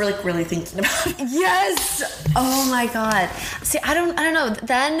 I was really thinking about it. Yes. Oh my God. See, I don't know.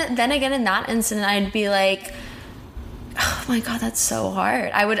 Then again, in that incident, I'd be like, oh my God, that's so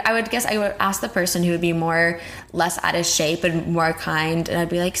hard. I would guess I would ask the person who would be less out of shape and more kind, and I'd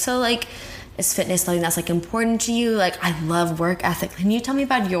be like, so like, is fitness something that's like important to you? Like, I love work ethic. Can you tell me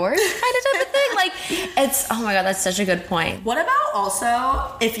about yours? Kind of type of thing. Like, it's, oh my God, that's such a good point. What about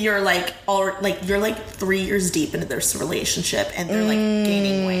also if you're like, you're like 3 years deep into this relationship and they're like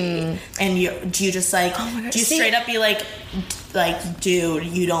gaining weight, and do you just like, do you straight up be like, like, dude,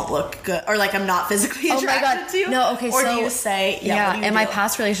 you don't look good, or like, I'm not physically attracted to you? No, okay, or so do you say, in my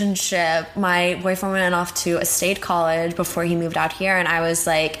past relationship, my boyfriend went off to a state college before he moved out here, and I was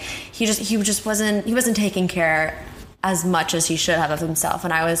like, he wasn't taking care as much as he should have of himself,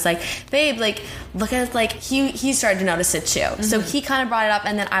 and I was like, babe, like, look at, like, he started to notice it too. So he kind of brought it up,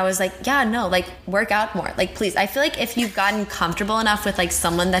 and then I was like, yeah, no, like, work out more, like, please. I feel like if you've gotten comfortable enough with like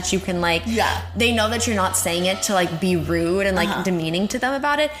someone that you can, like, they know that you're not saying it to like be rude and like demeaning to them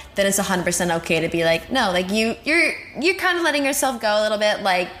about it, then it's 100% okay to be like, no, like, you're kind of letting yourself go a little bit,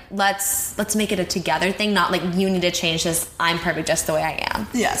 like, let's make it a together thing, not like you need to change this, I'm perfect just the way I am.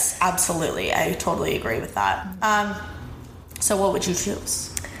 Yes, absolutely, I totally agree with that. So what would you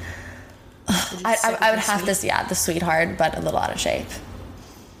choose? I would have this, the sweetheart, but a little out of shape.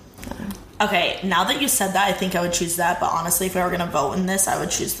 Okay, now that you said that, I think I would choose that, but honestly, if I were going to vote in this, I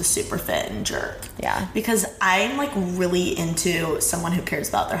would choose the super fit and jerk. Yeah. Because I'm, like, really into someone who cares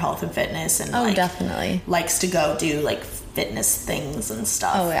about their health and fitness and, like, definitely likes to go do, like, fitness things and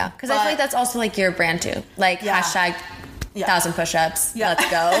stuff. Oh, yeah. Because I feel like that's also, like, your brand, too. Like, hashtag 1,000 push-ups. Yeah. Let's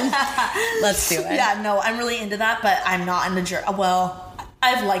go. Let's do it. Yeah, no, I'm really into that, but I'm not into jerk. Well,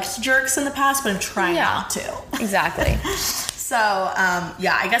 I've liked jerks in the past, but I'm trying not to. Exactly. So,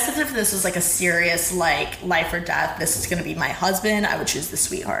 I guess if this was like a serious, like, life or death, this is going to be my husband, I would choose the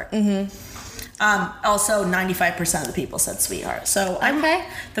sweetheart. Also, 95% of the people said sweetheart. So,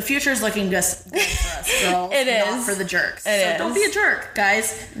 the future is looking just good for us, girls. It is. Not for the jerks. It is. Don't be a jerk,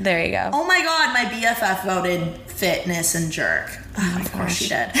 guys. There you go. Oh my God, my BFF voted fitness and jerk. Oh, of course she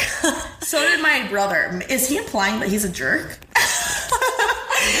did. So did my brother. Is he implying that he's a jerk?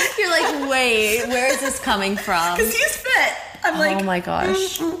 You're like, wait, where is this coming from? Because he's fit. I'm like, oh my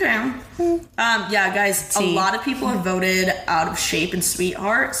gosh. Okay. Guys, a lot of people have voted out of shape and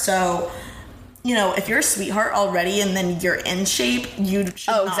sweetheart. So, you know, if you're a sweetheart already and then you're in shape, you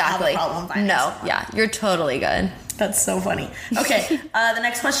should not have a problem finding someone. You're totally good. That's so funny. Okay, the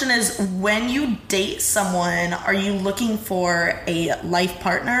next question is, when you date someone, are you looking for a life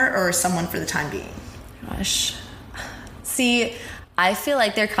partner or someone for the time being? Gosh. See, I feel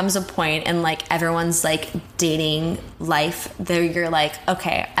like there comes a point in, like, everyone's, like, dating life there you're like,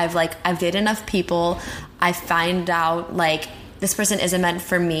 okay, I've dated enough people. I find out, like, this person isn't meant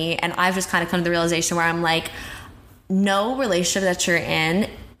for me, and I've just kind of come to the realization where I'm like, no relationship that you're in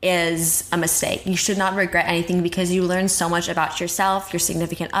is a mistake. You should not regret anything because you learn so much about yourself, your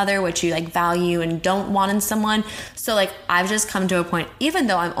significant other, what you, like, value and don't want in someone. So, like, I've just come to a point, even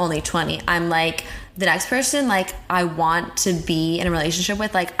though I'm only 20, I'm like, the next person, like, I want to be in a relationship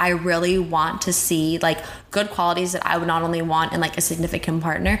with, like, I really want to see, like, good qualities that I would not only want in, like, a significant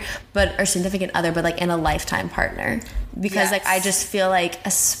partner, or significant other, but, like, in a lifetime partner. Because, like, I just feel like,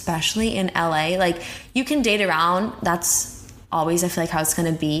 especially in LA, like, you can date around. That's always, I feel like, how it's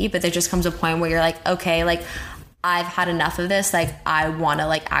going to be. But there just comes a point where you're like, okay, like, I've had enough of this. Like, I want to,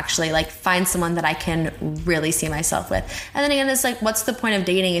 like, actually, like, find someone that I can really see myself with. And then again, it's like, what's the point of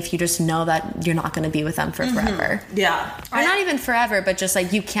dating if you just know that you're not going to be with them for forever? Yeah. Or not even forever, but just,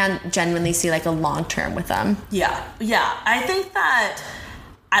 like, you can't genuinely see, like, a long term with them. Yeah. I think that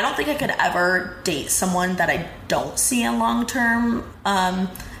I don't think I could ever date someone that I don't see a long term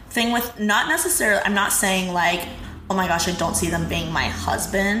thing with. Not necessarily, I'm not saying, like, oh my gosh, I don't see them being my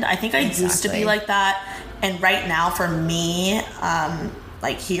husband. I think I used to be like that. And right now, for me,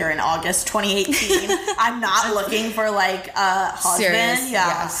 like, here in August 2018, I'm not looking for, like, a husband. Serious, yeah.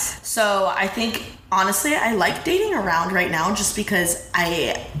 yes. So I think, honestly, I like dating around right now just because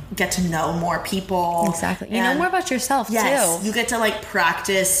I get to know more people. Exactly. You know more about yourself, too. You get to, like,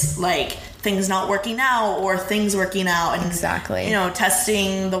 practice, like, things not working out or things working out. And, exactly. You know,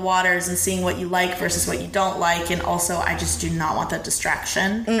 testing the waters and seeing what you like versus what you don't like. And also, I just do not want that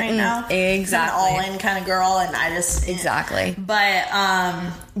distraction right now. Exactly. I'm an all-in kind of girl, and I just... Exactly. But,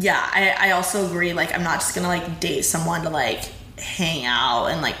 I also agree, like, I'm not just gonna, like, date someone to, like, hang out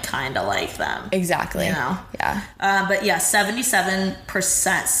and, like, kind of like them. Exactly. You know? Yeah. But,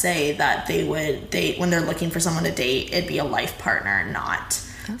 77% say that they would date, when they're looking for someone to date, it'd be a life partner, not...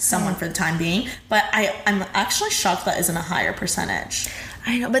 someone for the time being. But I'm actually shocked that isn't a higher percentage.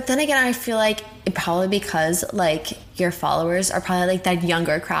 I know, but then again, I feel like it probably because, like, your followers are probably, like, that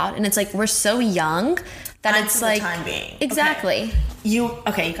younger crowd, and it's like we're so young that it's like the time being. Exactly.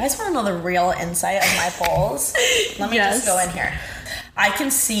 Okay. You guys want to know the real insight of my polls? Let me just go in here. I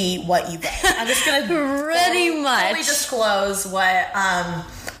can see what you vote. I'm just gonna pretty much disclose what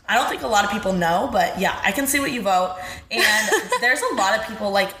I don't think a lot of people know, but yeah, I can see what you vote. And there's a lot of people,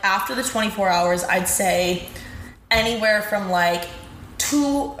 like, after the 24 hours, I'd say anywhere from, like,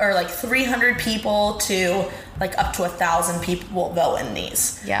 300 people to like up to 1,000 people will vote in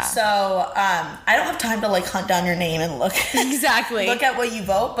these. Yeah. So I don't have time to like hunt down your name and look exactly look at what you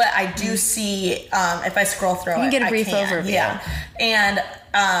vote, but I do see if I scroll through you can get a brief overview. Yeah. And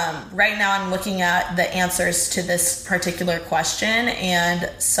right now I'm looking at the answers to this particular question, and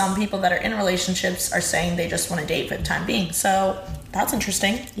some people that are in relationships are saying they just want to date for the time being. So that's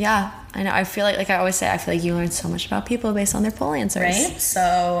interesting. Yeah, I know. I feel like I always say, I feel like you learn so much about people based on their poll answers. Right?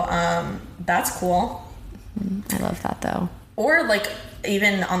 So that's cool. I love that though. Or like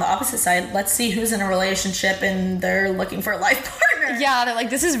even on the opposite side, let's see who's in a relationship and they're looking for a life partner. Yeah, they're like,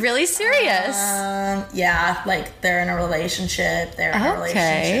 this is really serious. Yeah, like they're in a relationship. They're in a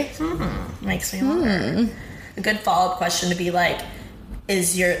relationship. Makes me wonder. A good follow-up question to be like,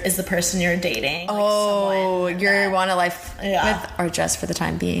 is the person you're dating? Like you want a life with, or just for the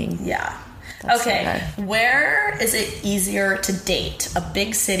time being? Yeah. That's okay. So where is it easier to date, a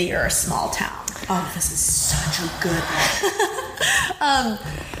big city or a small town? Oh, this is such a good one.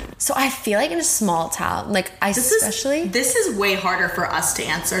 So I feel like in a small town, like this is way harder for us to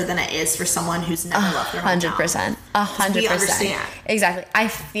answer than it is for someone who's never left their hometown. 100%. 100%. We understand. Exactly. I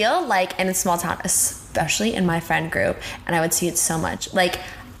feel like in a small town, especially in my friend group, and I would see it so much, like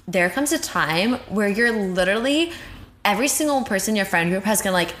there comes a time where you're literally, every single person in your friend group has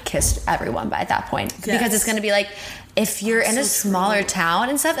gonna like kiss everyone by that point. Yes. Because it's gonna be like, if you're in a smaller town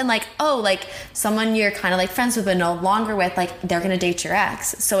and stuff, and like, like someone you're kind of like friends with but no longer with, like they're gonna date your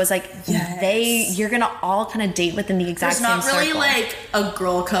ex. So it's like you're gonna all kind of date within the exact same circle. There's not really like a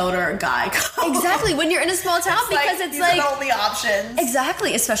girl code or a guy code. Exactly, when you're in a small town, because it's these like are the only options.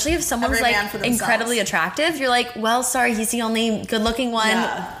 Exactly, especially if someone's like incredibly attractive, you're like, well, sorry, he's the only good-looking one.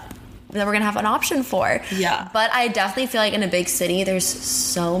 Yeah. That we're gonna have an option for. Yeah. But I definitely feel like in a big city, there's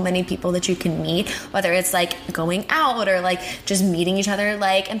so many people that you can meet, whether it's like going out or like just meeting each other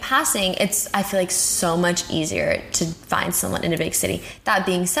like and passing. I feel like so much easier to find someone in a big city. That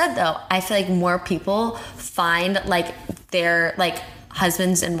being said though, I feel like more people find like their like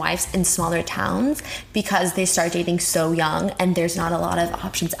husbands and wives in smaller towns because they start dating so young and there's not a lot of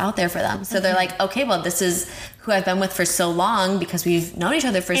options out there for them. So they're like, okay, well, this is who I've been with for so long because we've known each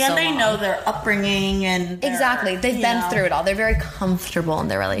other for so long. And they know their upbringing and exactly. They've been through it all. They're very comfortable in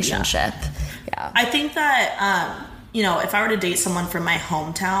their relationship. Yeah. I think that, if I were to date someone from my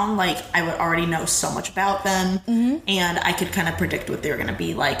hometown, like I would already know so much about them, and I could kind of predict what they're going to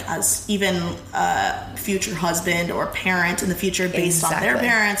be like as even a future husband or parent in the future based on their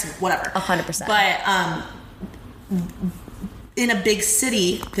parents, whatever. 100%. But in a big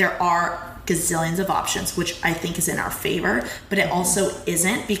city, there are gazillions of options, which I think is in our favor, but it also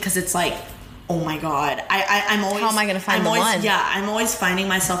isn't, because it's like, oh my God, I'm always, how am I going to find the one? Yeah, I'm always finding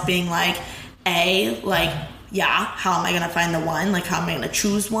myself being like, how am I going to find the one? Like, how am I going to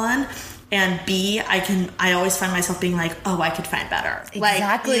choose one? And B, I always find myself being like, oh, I could find better.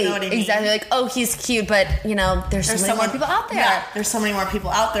 Exactly. Like, you know what I mean? Exactly. Like, oh, he's cute, but there's so many more people out there. Yeah, there's so many more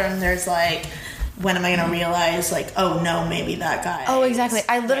people out there, and there's like, when am I going to realize, like, oh, no, maybe that guy. Oh, exactly.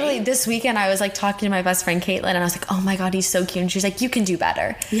 I literally, this weekend, I was, like, talking to my best friend, Caitlin, and I was like, oh, my God, he's so cute. And she's like, you can do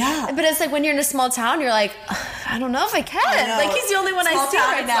better. Yeah. But it's like, when you're in a small town, you're like, I don't know if I can. Like, he's the only one I see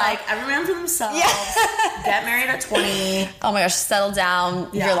right now. Like, everyone for themselves. Yeah. Get married at 20. Oh, my gosh, settle down.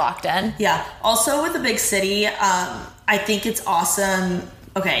 Yeah. You're locked in. Yeah. Also, with a big city, I think it's awesome.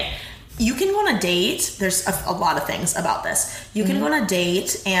 Okay. You can go on a date. There's a lot of things about this. You can go on a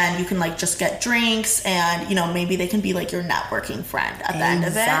date and you can like just get drinks and, maybe they can be like your networking friend at the end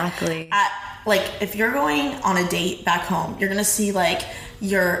of it. Exactly. Like if you're going on a date back home, you're going to see like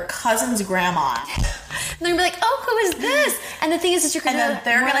your cousin's grandma. And they're going to be like, oh, who is this? And the thing is you're going to... And then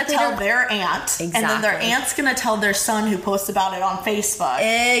they're going to tell their aunt. Exactly. And then their aunt's going to tell their son who posts about it on Facebook.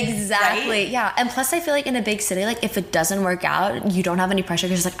 Exactly. Right? Yeah. And plus I feel like in a big city, like if it doesn't work out, you don't have any pressure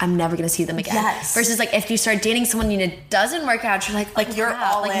because it's like, I'm never going to see them again. Yes. Versus like if you start dating someone and it doesn't work out, you're like you're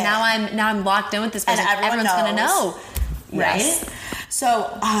all like in. now I'm locked in with this person. And everyone's going to know. Right? Yes.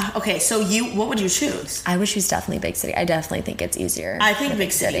 So, okay, so what would you choose? I would choose definitely big city. I definitely think it's easier. I think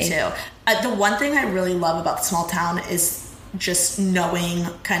big city too. The one thing I really love about the small town is just knowing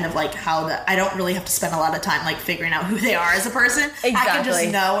kind of like I don't really have to spend a lot of time like figuring out who they are as a person. Exactly. I can just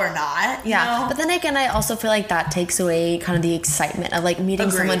know or not. Yeah. But then again, I also feel like that takes away kind of the excitement of like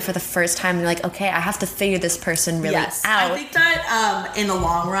meeting someone for the first time. And you're like, okay, I have to figure this person really out. I think that in the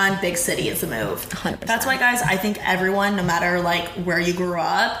long run, big city is the move. 100%. That's why, guys, I think everyone, no matter like where you grew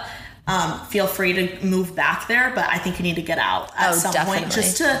up, feel free to move back there, but I think you need to get out at some point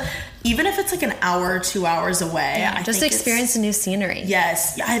just to, even if it's like an hour or 2 hours away. Yeah, just to experience a new scenery.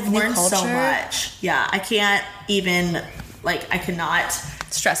 Yes. Yeah, I've learned so much. Yeah, I can't even Like, I could not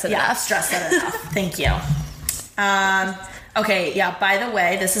stress it enough. Stress that enough. Thank you. Okay, yeah, by the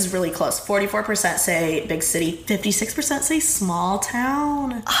way, this is really close. 44% say big city, 56% say small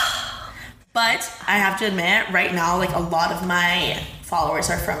town. But I have to admit, right now, like, a lot of my followers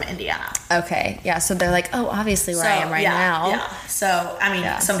are from Indiana. Okay, yeah, so they're like, oh, obviously where I am right now. Yeah, so, I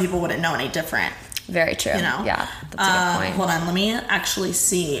mean, some people wouldn't know any different. Very true. You know? Yeah, that's a good point. Hold on, let me actually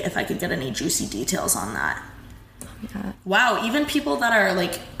see if I could get any juicy details on that. Yeah. Wow, even people that are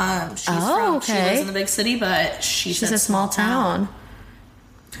like, she lives in the big city, but she's a small town.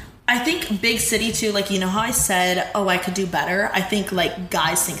 I think big city too, like, you know how I said, oh, I could do better? I think, like,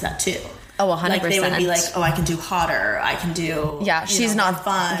 guys think that too. Oh, 100%. Like, they would be like, oh, I can do hotter. I can do, she's not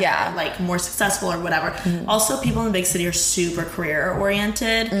fun. Yeah. Or, like, more successful or whatever. Mm-hmm. Also, people in the big city are super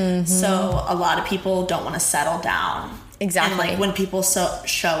career-oriented. Mm-hmm. So a lot of people don't want to settle down. Exactly. And, like, when people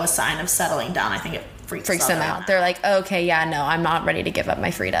show a sign of settling down, I think it freaks them out. They're like, okay, yeah, no, I'm not ready to give up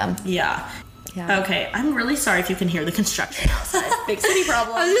my freedom. Yeah. Okay, I'm really sorry if you can hear the construction outside. Big city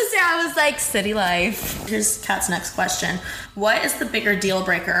problem. I was like, city life. Here's Kat's next question. What is the bigger deal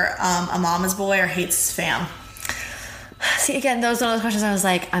breaker? A mama's boy or hates his fam? See, again, those are one of those questions I was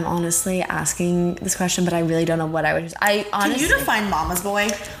like, I'm honestly asking this question, but I really don't know what I would... Can you define mama's boy?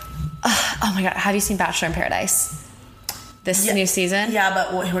 Oh my God, have you seen Bachelor in Paradise? This new season? Yeah,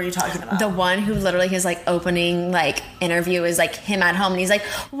 but who are you talking about? The one who literally his like opening like interview is like him at home, and he's like,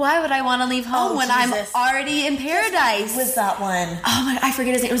 why would I want to leave home when I'm already in paradise? Who was that one? Oh my, I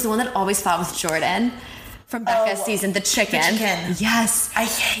forget his name. It was the one that always fought with Jordan from Becca's season, the chicken. Yes. I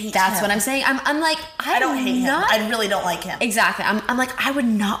hate That's him. what I'm saying. I'm like, I don't hate him. I really don't like him. Exactly. I'm like, I would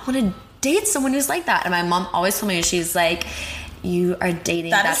not want to date someone who's like that. And my mom always told me, she's like, you are dating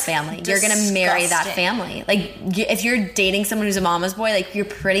that family. You're going to marry that family. Like, if you're dating someone who's a mama's boy, like, you're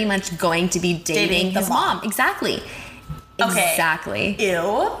pretty much going to be dating his mom. Exactly. Okay. Exactly.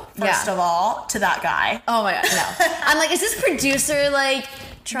 Ew. First of all, to that guy. Oh my God, no. I'm like, is this producer, like,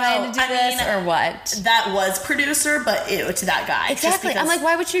 trying to do this or what? That was producer, but ew, to that guy. Exactly. I'm like,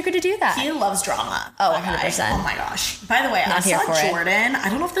 why would you agree to do that? He loves drama. Oh, 100%. Oh my gosh. By the way, I saw Jordan. I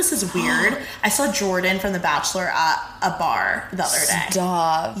don't know if this is weird. I saw Jordan from The Bachelor at a bar the other day.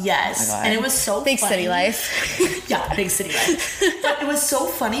 Stop. Yes. Oh, and it was so big funny. City life. Yeah, big city life. But it was so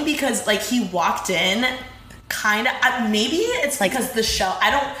funny because, like, he walked in kind of, maybe it's like because the show,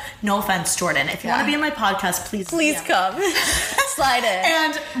 I don't, no offense, Jordan, if you want to be in my podcast, please come. Slide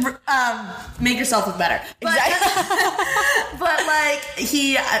in. And make yourself look better. But, but like,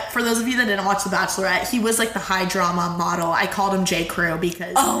 he, for those of you that didn't watch The Bachelorette, he was like the high drama model. I called him J. Crew because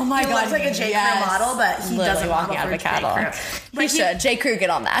he looks like a J. Crew model, but he doesn't walking out of a catalog. He should. J. Crew, get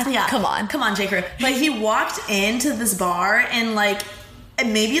on that. Yeah. Come on, J. Crew. But he walked into this bar and like,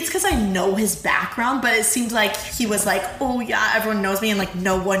 and maybe it's because I know his background, but it seemed like he was like, oh yeah, everyone knows me, and like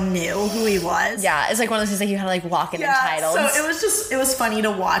no one knew who he was. Yeah, it's like one of those things that you had to like walk in entitled. So it was funny to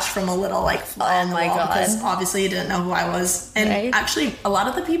watch from a little like fly in the wall, because obviously you didn't know who I was, and actually a lot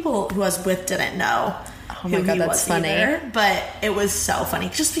of the people who I was with didn't know who he was either. But it was so funny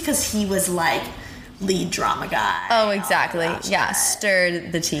just because he was like lead drama guy. Oh, exactly. Yeah,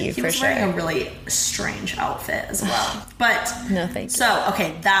 stirred the tea for sure. He was wearing a really strange outfit as well. But no, thank you. So,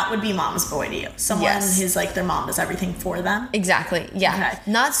 okay, that would be mom's boy to you. Someone who's like their mom does everything for them. Exactly. Yeah.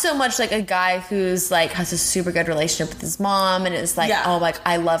 Okay. Not so much like a guy who's like has a super good relationship with his mom and is like, oh, like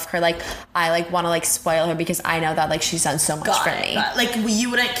I love her. Like I like want to like spoil her because I know that like she's done so much for me. Like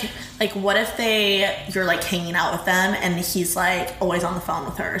you wouldn't. Like, what if you're like hanging out with them and he's like always on the phone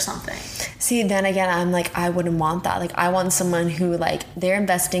with her or something? See, then again, I'm like, I wouldn't want that. Like, I want someone who like they're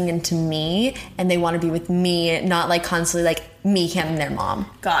investing into me and they want to be with me, not like constantly like me camping their mom.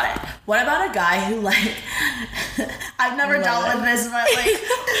 Got it. What about a guy who like, I've never dealt with this, but like,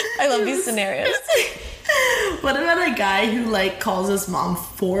 I love these scenarios. What about a guy who like calls his mom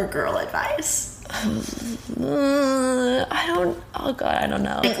for girl advice? I don't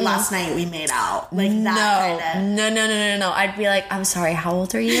know. Like last night we made out. Like that kind of. No. I'd be like, I'm sorry, how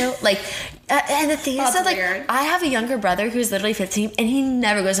old are you? Like, and the thing is that, like, I have a younger brother who's literally 15 and he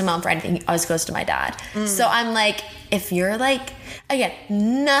never goes to mom for anything. He always goes to my dad. So I'm like, if you're like, again,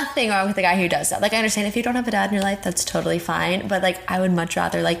 nothing wrong with the guy who does that. Like, I understand if you don't have a dad in your life, that's totally fine. But like, I would much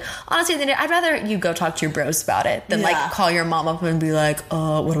rather, like, honestly, I'd rather you go talk to your bros about it than like call your mom up and be like,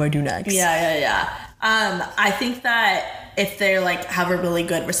 what do I do next? Yeah. I think that if they're like have a really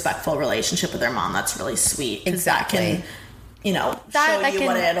good, respectful relationship with their mom, that's really sweet. Exactly. That can, you know, show you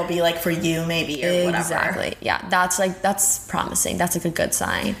what it'll be like for you, maybe, or whatever. Exactly. Yeah, that's promising. That's like a good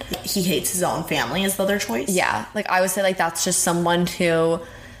sign. He hates his own family is the other choice. Yeah, like I would say, like that's just someone who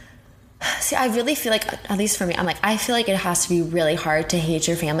See, I really feel like, at least for me, I'm like, I feel like it has to be really hard to hate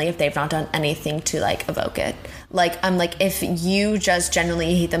your family if they've not done anything to like evoke it. Like, I'm like, if you just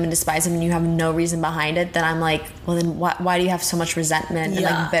genuinely hate them and despise them and you have no reason behind it, then I'm like, well, then why do you have so much resentment and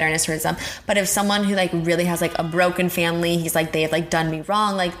like bitterness towards them? But if someone who like really has like a broken family, he's like, they have like done me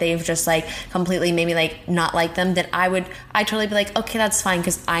wrong, like they've just like completely made me like not like them, then I totally be like, okay, that's fine,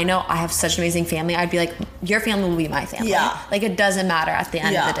 because I know I have such an amazing family. I'd be like, your family will be my family. Yeah. Like, it doesn't matter at the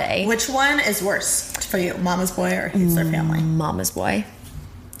end of the day. Which one is worse for you, mama's boy or hates their family? Mama's boy.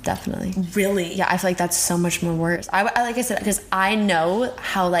 Definitely. Really? Yeah, I feel like that's so much more worse. I like I said, because I know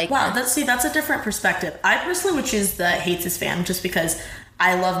how like... Wow, that's a different perspective. I personally would choose the hates his fam just because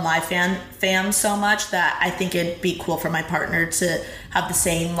I love my fam so much that I think it'd be cool for my partner to have the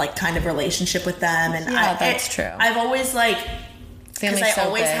same like kind of relationship with them. And that's true. I've always like... Because I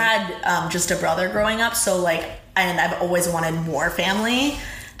always had just a brother growing up, so like... And I've always wanted more family.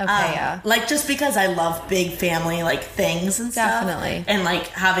 Okay, yeah. Like, just because I love big family, like, things and stuff. Definitely. And, like,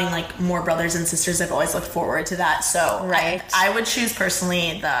 having, like, more brothers and sisters, I've always looked forward to that. So, right. I would choose,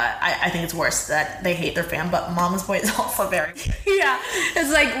 personally, I think it's worse that they hate their fam, but Mama's Boy is also very good. Yeah.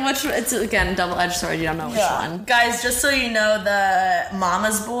 It's, like, it's, again, double-edged sword. You don't know which one. Guys, just so you know, the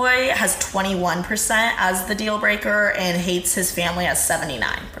Mama's Boy has 21% as the deal breaker and hates his family as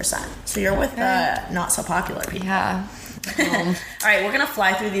 79%. So you're with the not-so-popular people. Yeah. All right, we're gonna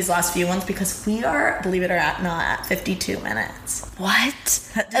fly through these last few ones because we are, believe it or not, at 52 minutes.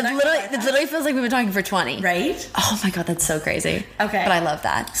 What? It literally feels like we've been talking for 20. Right? Oh my god, that's so crazy. Okay. But I love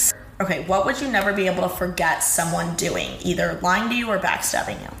that. Okay, what would you never be able to forget someone doing? Either lying to you or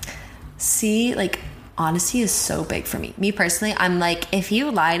backstabbing you? See, like, honesty is so big for me. Me personally, I'm like, if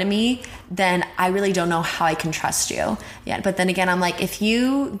you lie to me, then I really don't know how I can trust you. Yeah, but then again, I'm like, if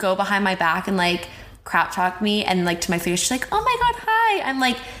you go behind my back and like crap talk me and like to my face, she's like, oh my god, hi, I'm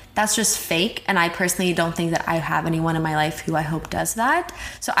like, that's just fake. And I personally don't think that I have anyone in my life who I hope does that.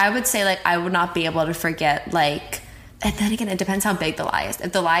 So I would say like I would not be able to forget, like, and then again, it depends how big the lie is.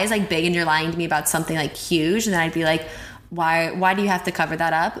 If the lie is like big and you're lying to me about something like huge, then I'd be like, why do you have to cover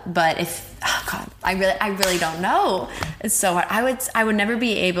that up? But if, oh god, I really don't know. It's so hard. I would never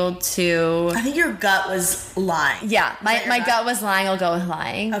be able to. I think your gut was lying. Yeah, my gut was lying. I'll go with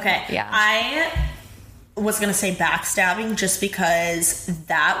lying. Okay. Yeah. I was going to say backstabbing just because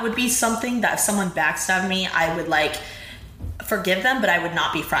that would be something that if someone backstabbed me, I would like forgive them, but I would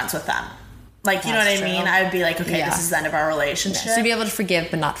not be friends with them. Like, you know what I mean? I would be like, okay, this is the end of our relationship. Yeah. So be able to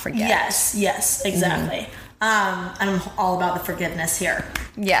forgive but not forget. Yes, exactly. I'm all about the forgiveness here.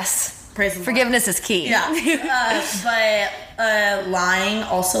 Yes. Praise the Lord. Forgiveness is key. Yeah. But lying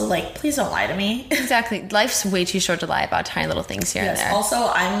also, like, please don't lie to me. Exactly. Life's way too short to lie about tiny little things here and there. Also,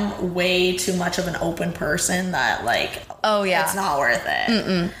 I'm way too much of an open person that, like, it's not worth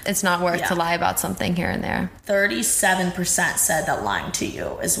it. It's not worth to lie about something here and there. 37% said that lying to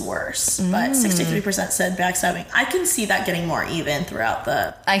you is worse, but 63% said backstabbing. I can see that getting more even throughout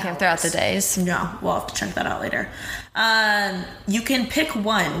the days. Yeah, we'll have to check that out later. You can pick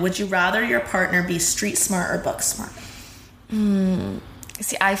one. Would you rather your partner be street smart or book smart?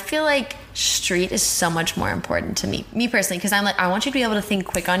 See, I feel like street is so much more important to me personally, because I'm like, I want you to be able to think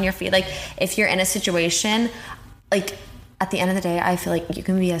quick on your feet. Like, if you're in a situation, like, at the end of the day, I feel like you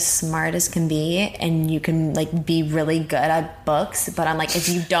can be as smart as can be and you can like be really good at books, but I'm like, if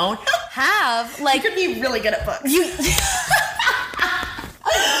you don't have like, you could be really good at books.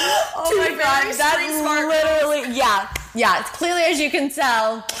 Oh my god, that's literally yeah. It's clearly, as you can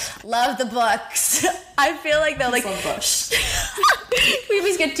tell, love the books. I feel like they're like books. We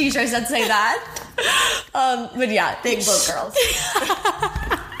always get t-shirts that say that. But yeah, big book girls.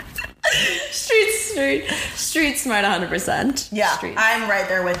 Street smart 100%. Yeah, I'm right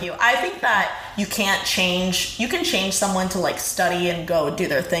there with you. I think that you can change someone to like study and go do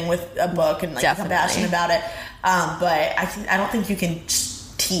their thing with a book and like become passionate about it. But I don't think you can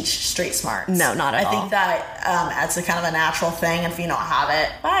teach street smarts. No, not at all. I think that it's a kind of a natural thing. If you don't have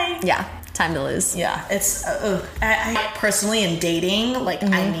it, bye. Yeah, time to lose. Yeah, it's I personally in dating, like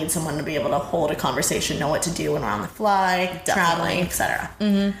I need someone to be able to hold a conversation, know what to do when we're on the fly, traveling, etc.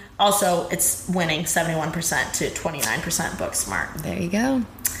 Also, it's winning 71% to 29% book smart. There you go.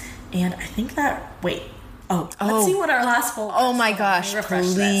 And I think that let's see what our last poll was. Oh my gosh,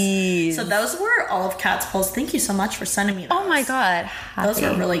 please. So those were all of Kat's polls. Thank you so much for sending me those. Oh my god. Those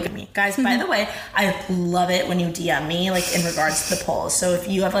were really good. Guys, by the way, I love it when you DM me, like, in regards to the polls. So if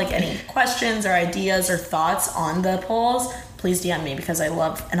you have, like, any questions or ideas or thoughts on the polls, please DM me because I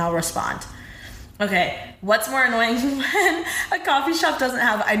love and I'll respond. Okay, what's more annoying when a coffee shop doesn't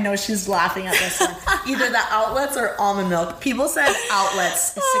have, I know she's laughing at this one, either the outlets or almond milk. People said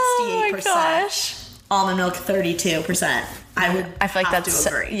outlets 68%. Oh my gosh. Almond milk 32%. I feel like that's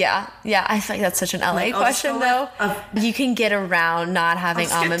agree. Yeah. I feel like that's such an LA question though. You can get around not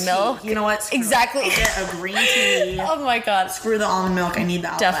having almond milk. You know what? Exactly. I'll get a green tea. Oh my god. Screw the almond milk. I need the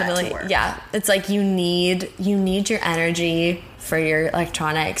outlet Definitely. to work. Yeah. It's like you need your energy for your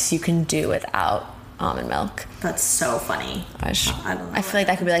electronics. You can do without almond milk. That's so funny. Gosh. I don't know. I feel like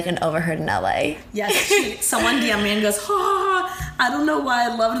that could be like an overheard in LA. Yes. Someone DM me and goes, I don't know why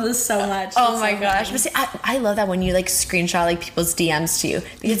I loved this so much. Oh my gosh. But see, I love that when you like screenshot like people's DMs to you.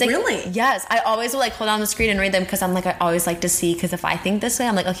 Because, like, really? Yes. I always will like hold on the screen and read them because I'm like, I always like to see, because if I think this way,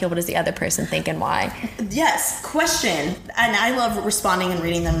 I'm like, okay, what does the other person think and why? Yes. Question. And I love responding and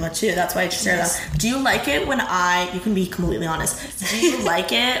reading them too. That's why I share them. Do you like it when you can be completely honest. Do you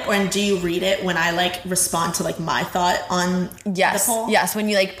like it or do you read it when I like respond to like my thought on the poll? Yes. When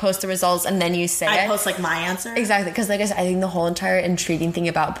you like post the results and then you say I post like my answer. Exactly. Because like I said, I think the whole entire intriguing thing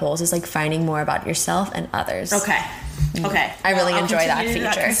about polls is like finding more about yourself and others. Okay. I really enjoy that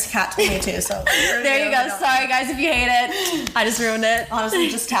feature. Kat told me too, so there you go. Sorry guys if you hate it. I just ruined it. Honestly,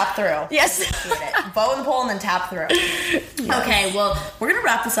 just tap through. Yes. Vote in the poll and then tap through. Yes. Okay, well, we're gonna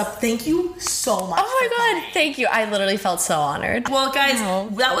wrap this up. Thank you so much. Oh my god, thank you. I literally felt so honored. Well, guys,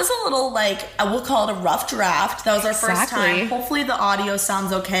 that was a little like we'll call it a rough draft. That was our first time. Hopefully the audio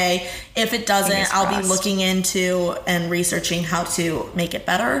sounds okay. If it doesn't, I'll be looking into and researching how to make it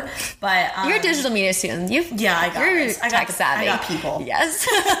better. But you're a digital media student. I got this. I got savvy. I got people. Yes.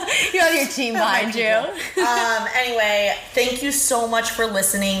 You have your team behind you. Anyway, thank you so much for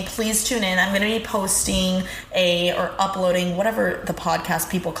listening. Please tune in. I'm going to be posting or uploading, whatever the podcast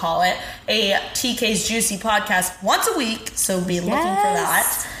people call it, a TK's Juicy podcast once a week. So be looking for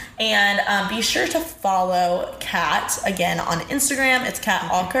that. And be sure to follow Kat again on Instagram. It's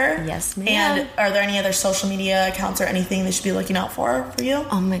Kat Aucker. Yes, ma'am. And are there any other social media accounts or anything they should be looking out for you?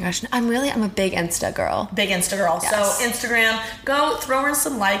 Oh my gosh. I'm a big Insta girl. Big Insta girl. Yes. So Instagram, go throw her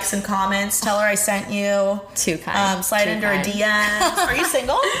some likes and comments. Tell her I sent you. Too kind. Slide into her DMs. Are you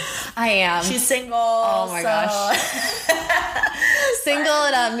single? I am. She's single. Oh my gosh. Single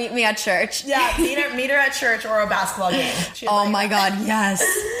and meet me at church. Yeah, meet her at church or a basketball game. Oh my god, yes.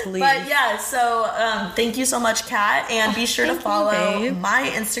 Please. But yeah, so thank you so much, Kat, and be sure to follow my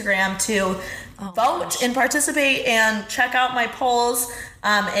Instagram to vote and participate and check out my polls.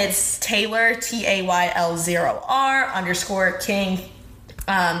 It's Taylor TAYL0R_King.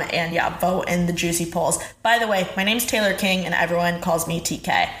 And yeah, vote in the juicy polls. By the way, my name's Taylor King and everyone calls me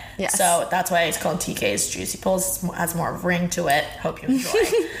TK. Yes. So that's why it's called TK's Juicy Polls. It has more of a ring to it. Hope you enjoy.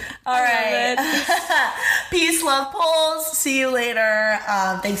 All right. Peace, love, polls. See you later.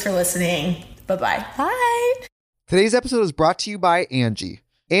 Thanks for listening. Bye-bye. Bye. Today's episode is brought to you by Angie.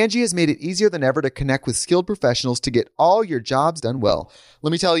 Angie has made it easier than ever to connect with skilled professionals to get all your jobs done well.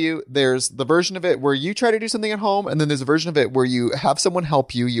 Let me tell you, there's the version of it where you try to do something at home, and then there's a version of it where you have someone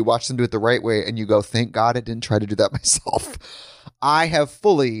help you, you watch them do it the right way, and you go, thank God I didn't try to do that myself. I have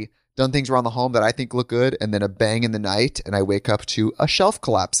fully done things around the home that I think look good, and then a bang in the night, and I wake up to a shelf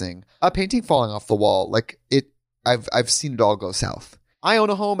collapsing, a painting falling off the wall. I've seen it all go south. I own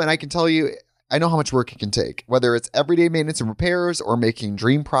a home, and I can tell you, I know how much work it can take. Whether it's everyday maintenance and repairs or making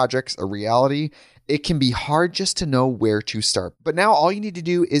dream projects a reality, it can be hard just to know where to start. But now all you need to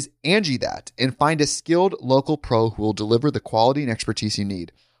do is Angie that and find a skilled local pro who will deliver the quality and expertise you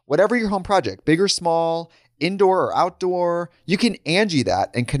need. Whatever your home project, big or small, indoor or outdoor, you can Angie that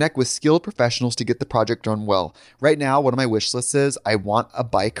and connect with skilled professionals to get the project done well. Right now, one of my wish lists is I want a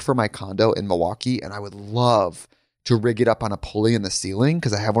bike for my condo in Milwaukee, and I would love to rig it up on a pulley in the ceiling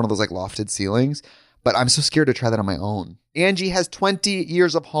because I have one of those like lofted ceilings, but I'm so scared to try that on my own. Angie has 20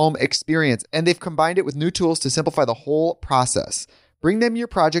 years of home experience, and they've combined it with new tools to simplify the whole process. Bring them your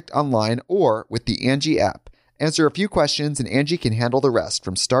project online or with the Angie app. Answer a few questions and Angie can handle the rest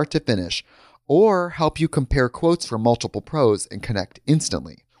from start to finish, or help you compare quotes from multiple pros and connect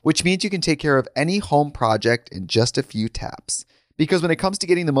instantly, which means you can take care of any home project in just a few taps. Because when it comes to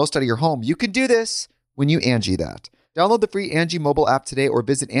getting the most out of your home, you can do this when you Angie that. Download the free Angie mobile app today or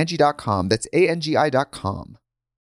visit Angie.com. That's ANGI.com.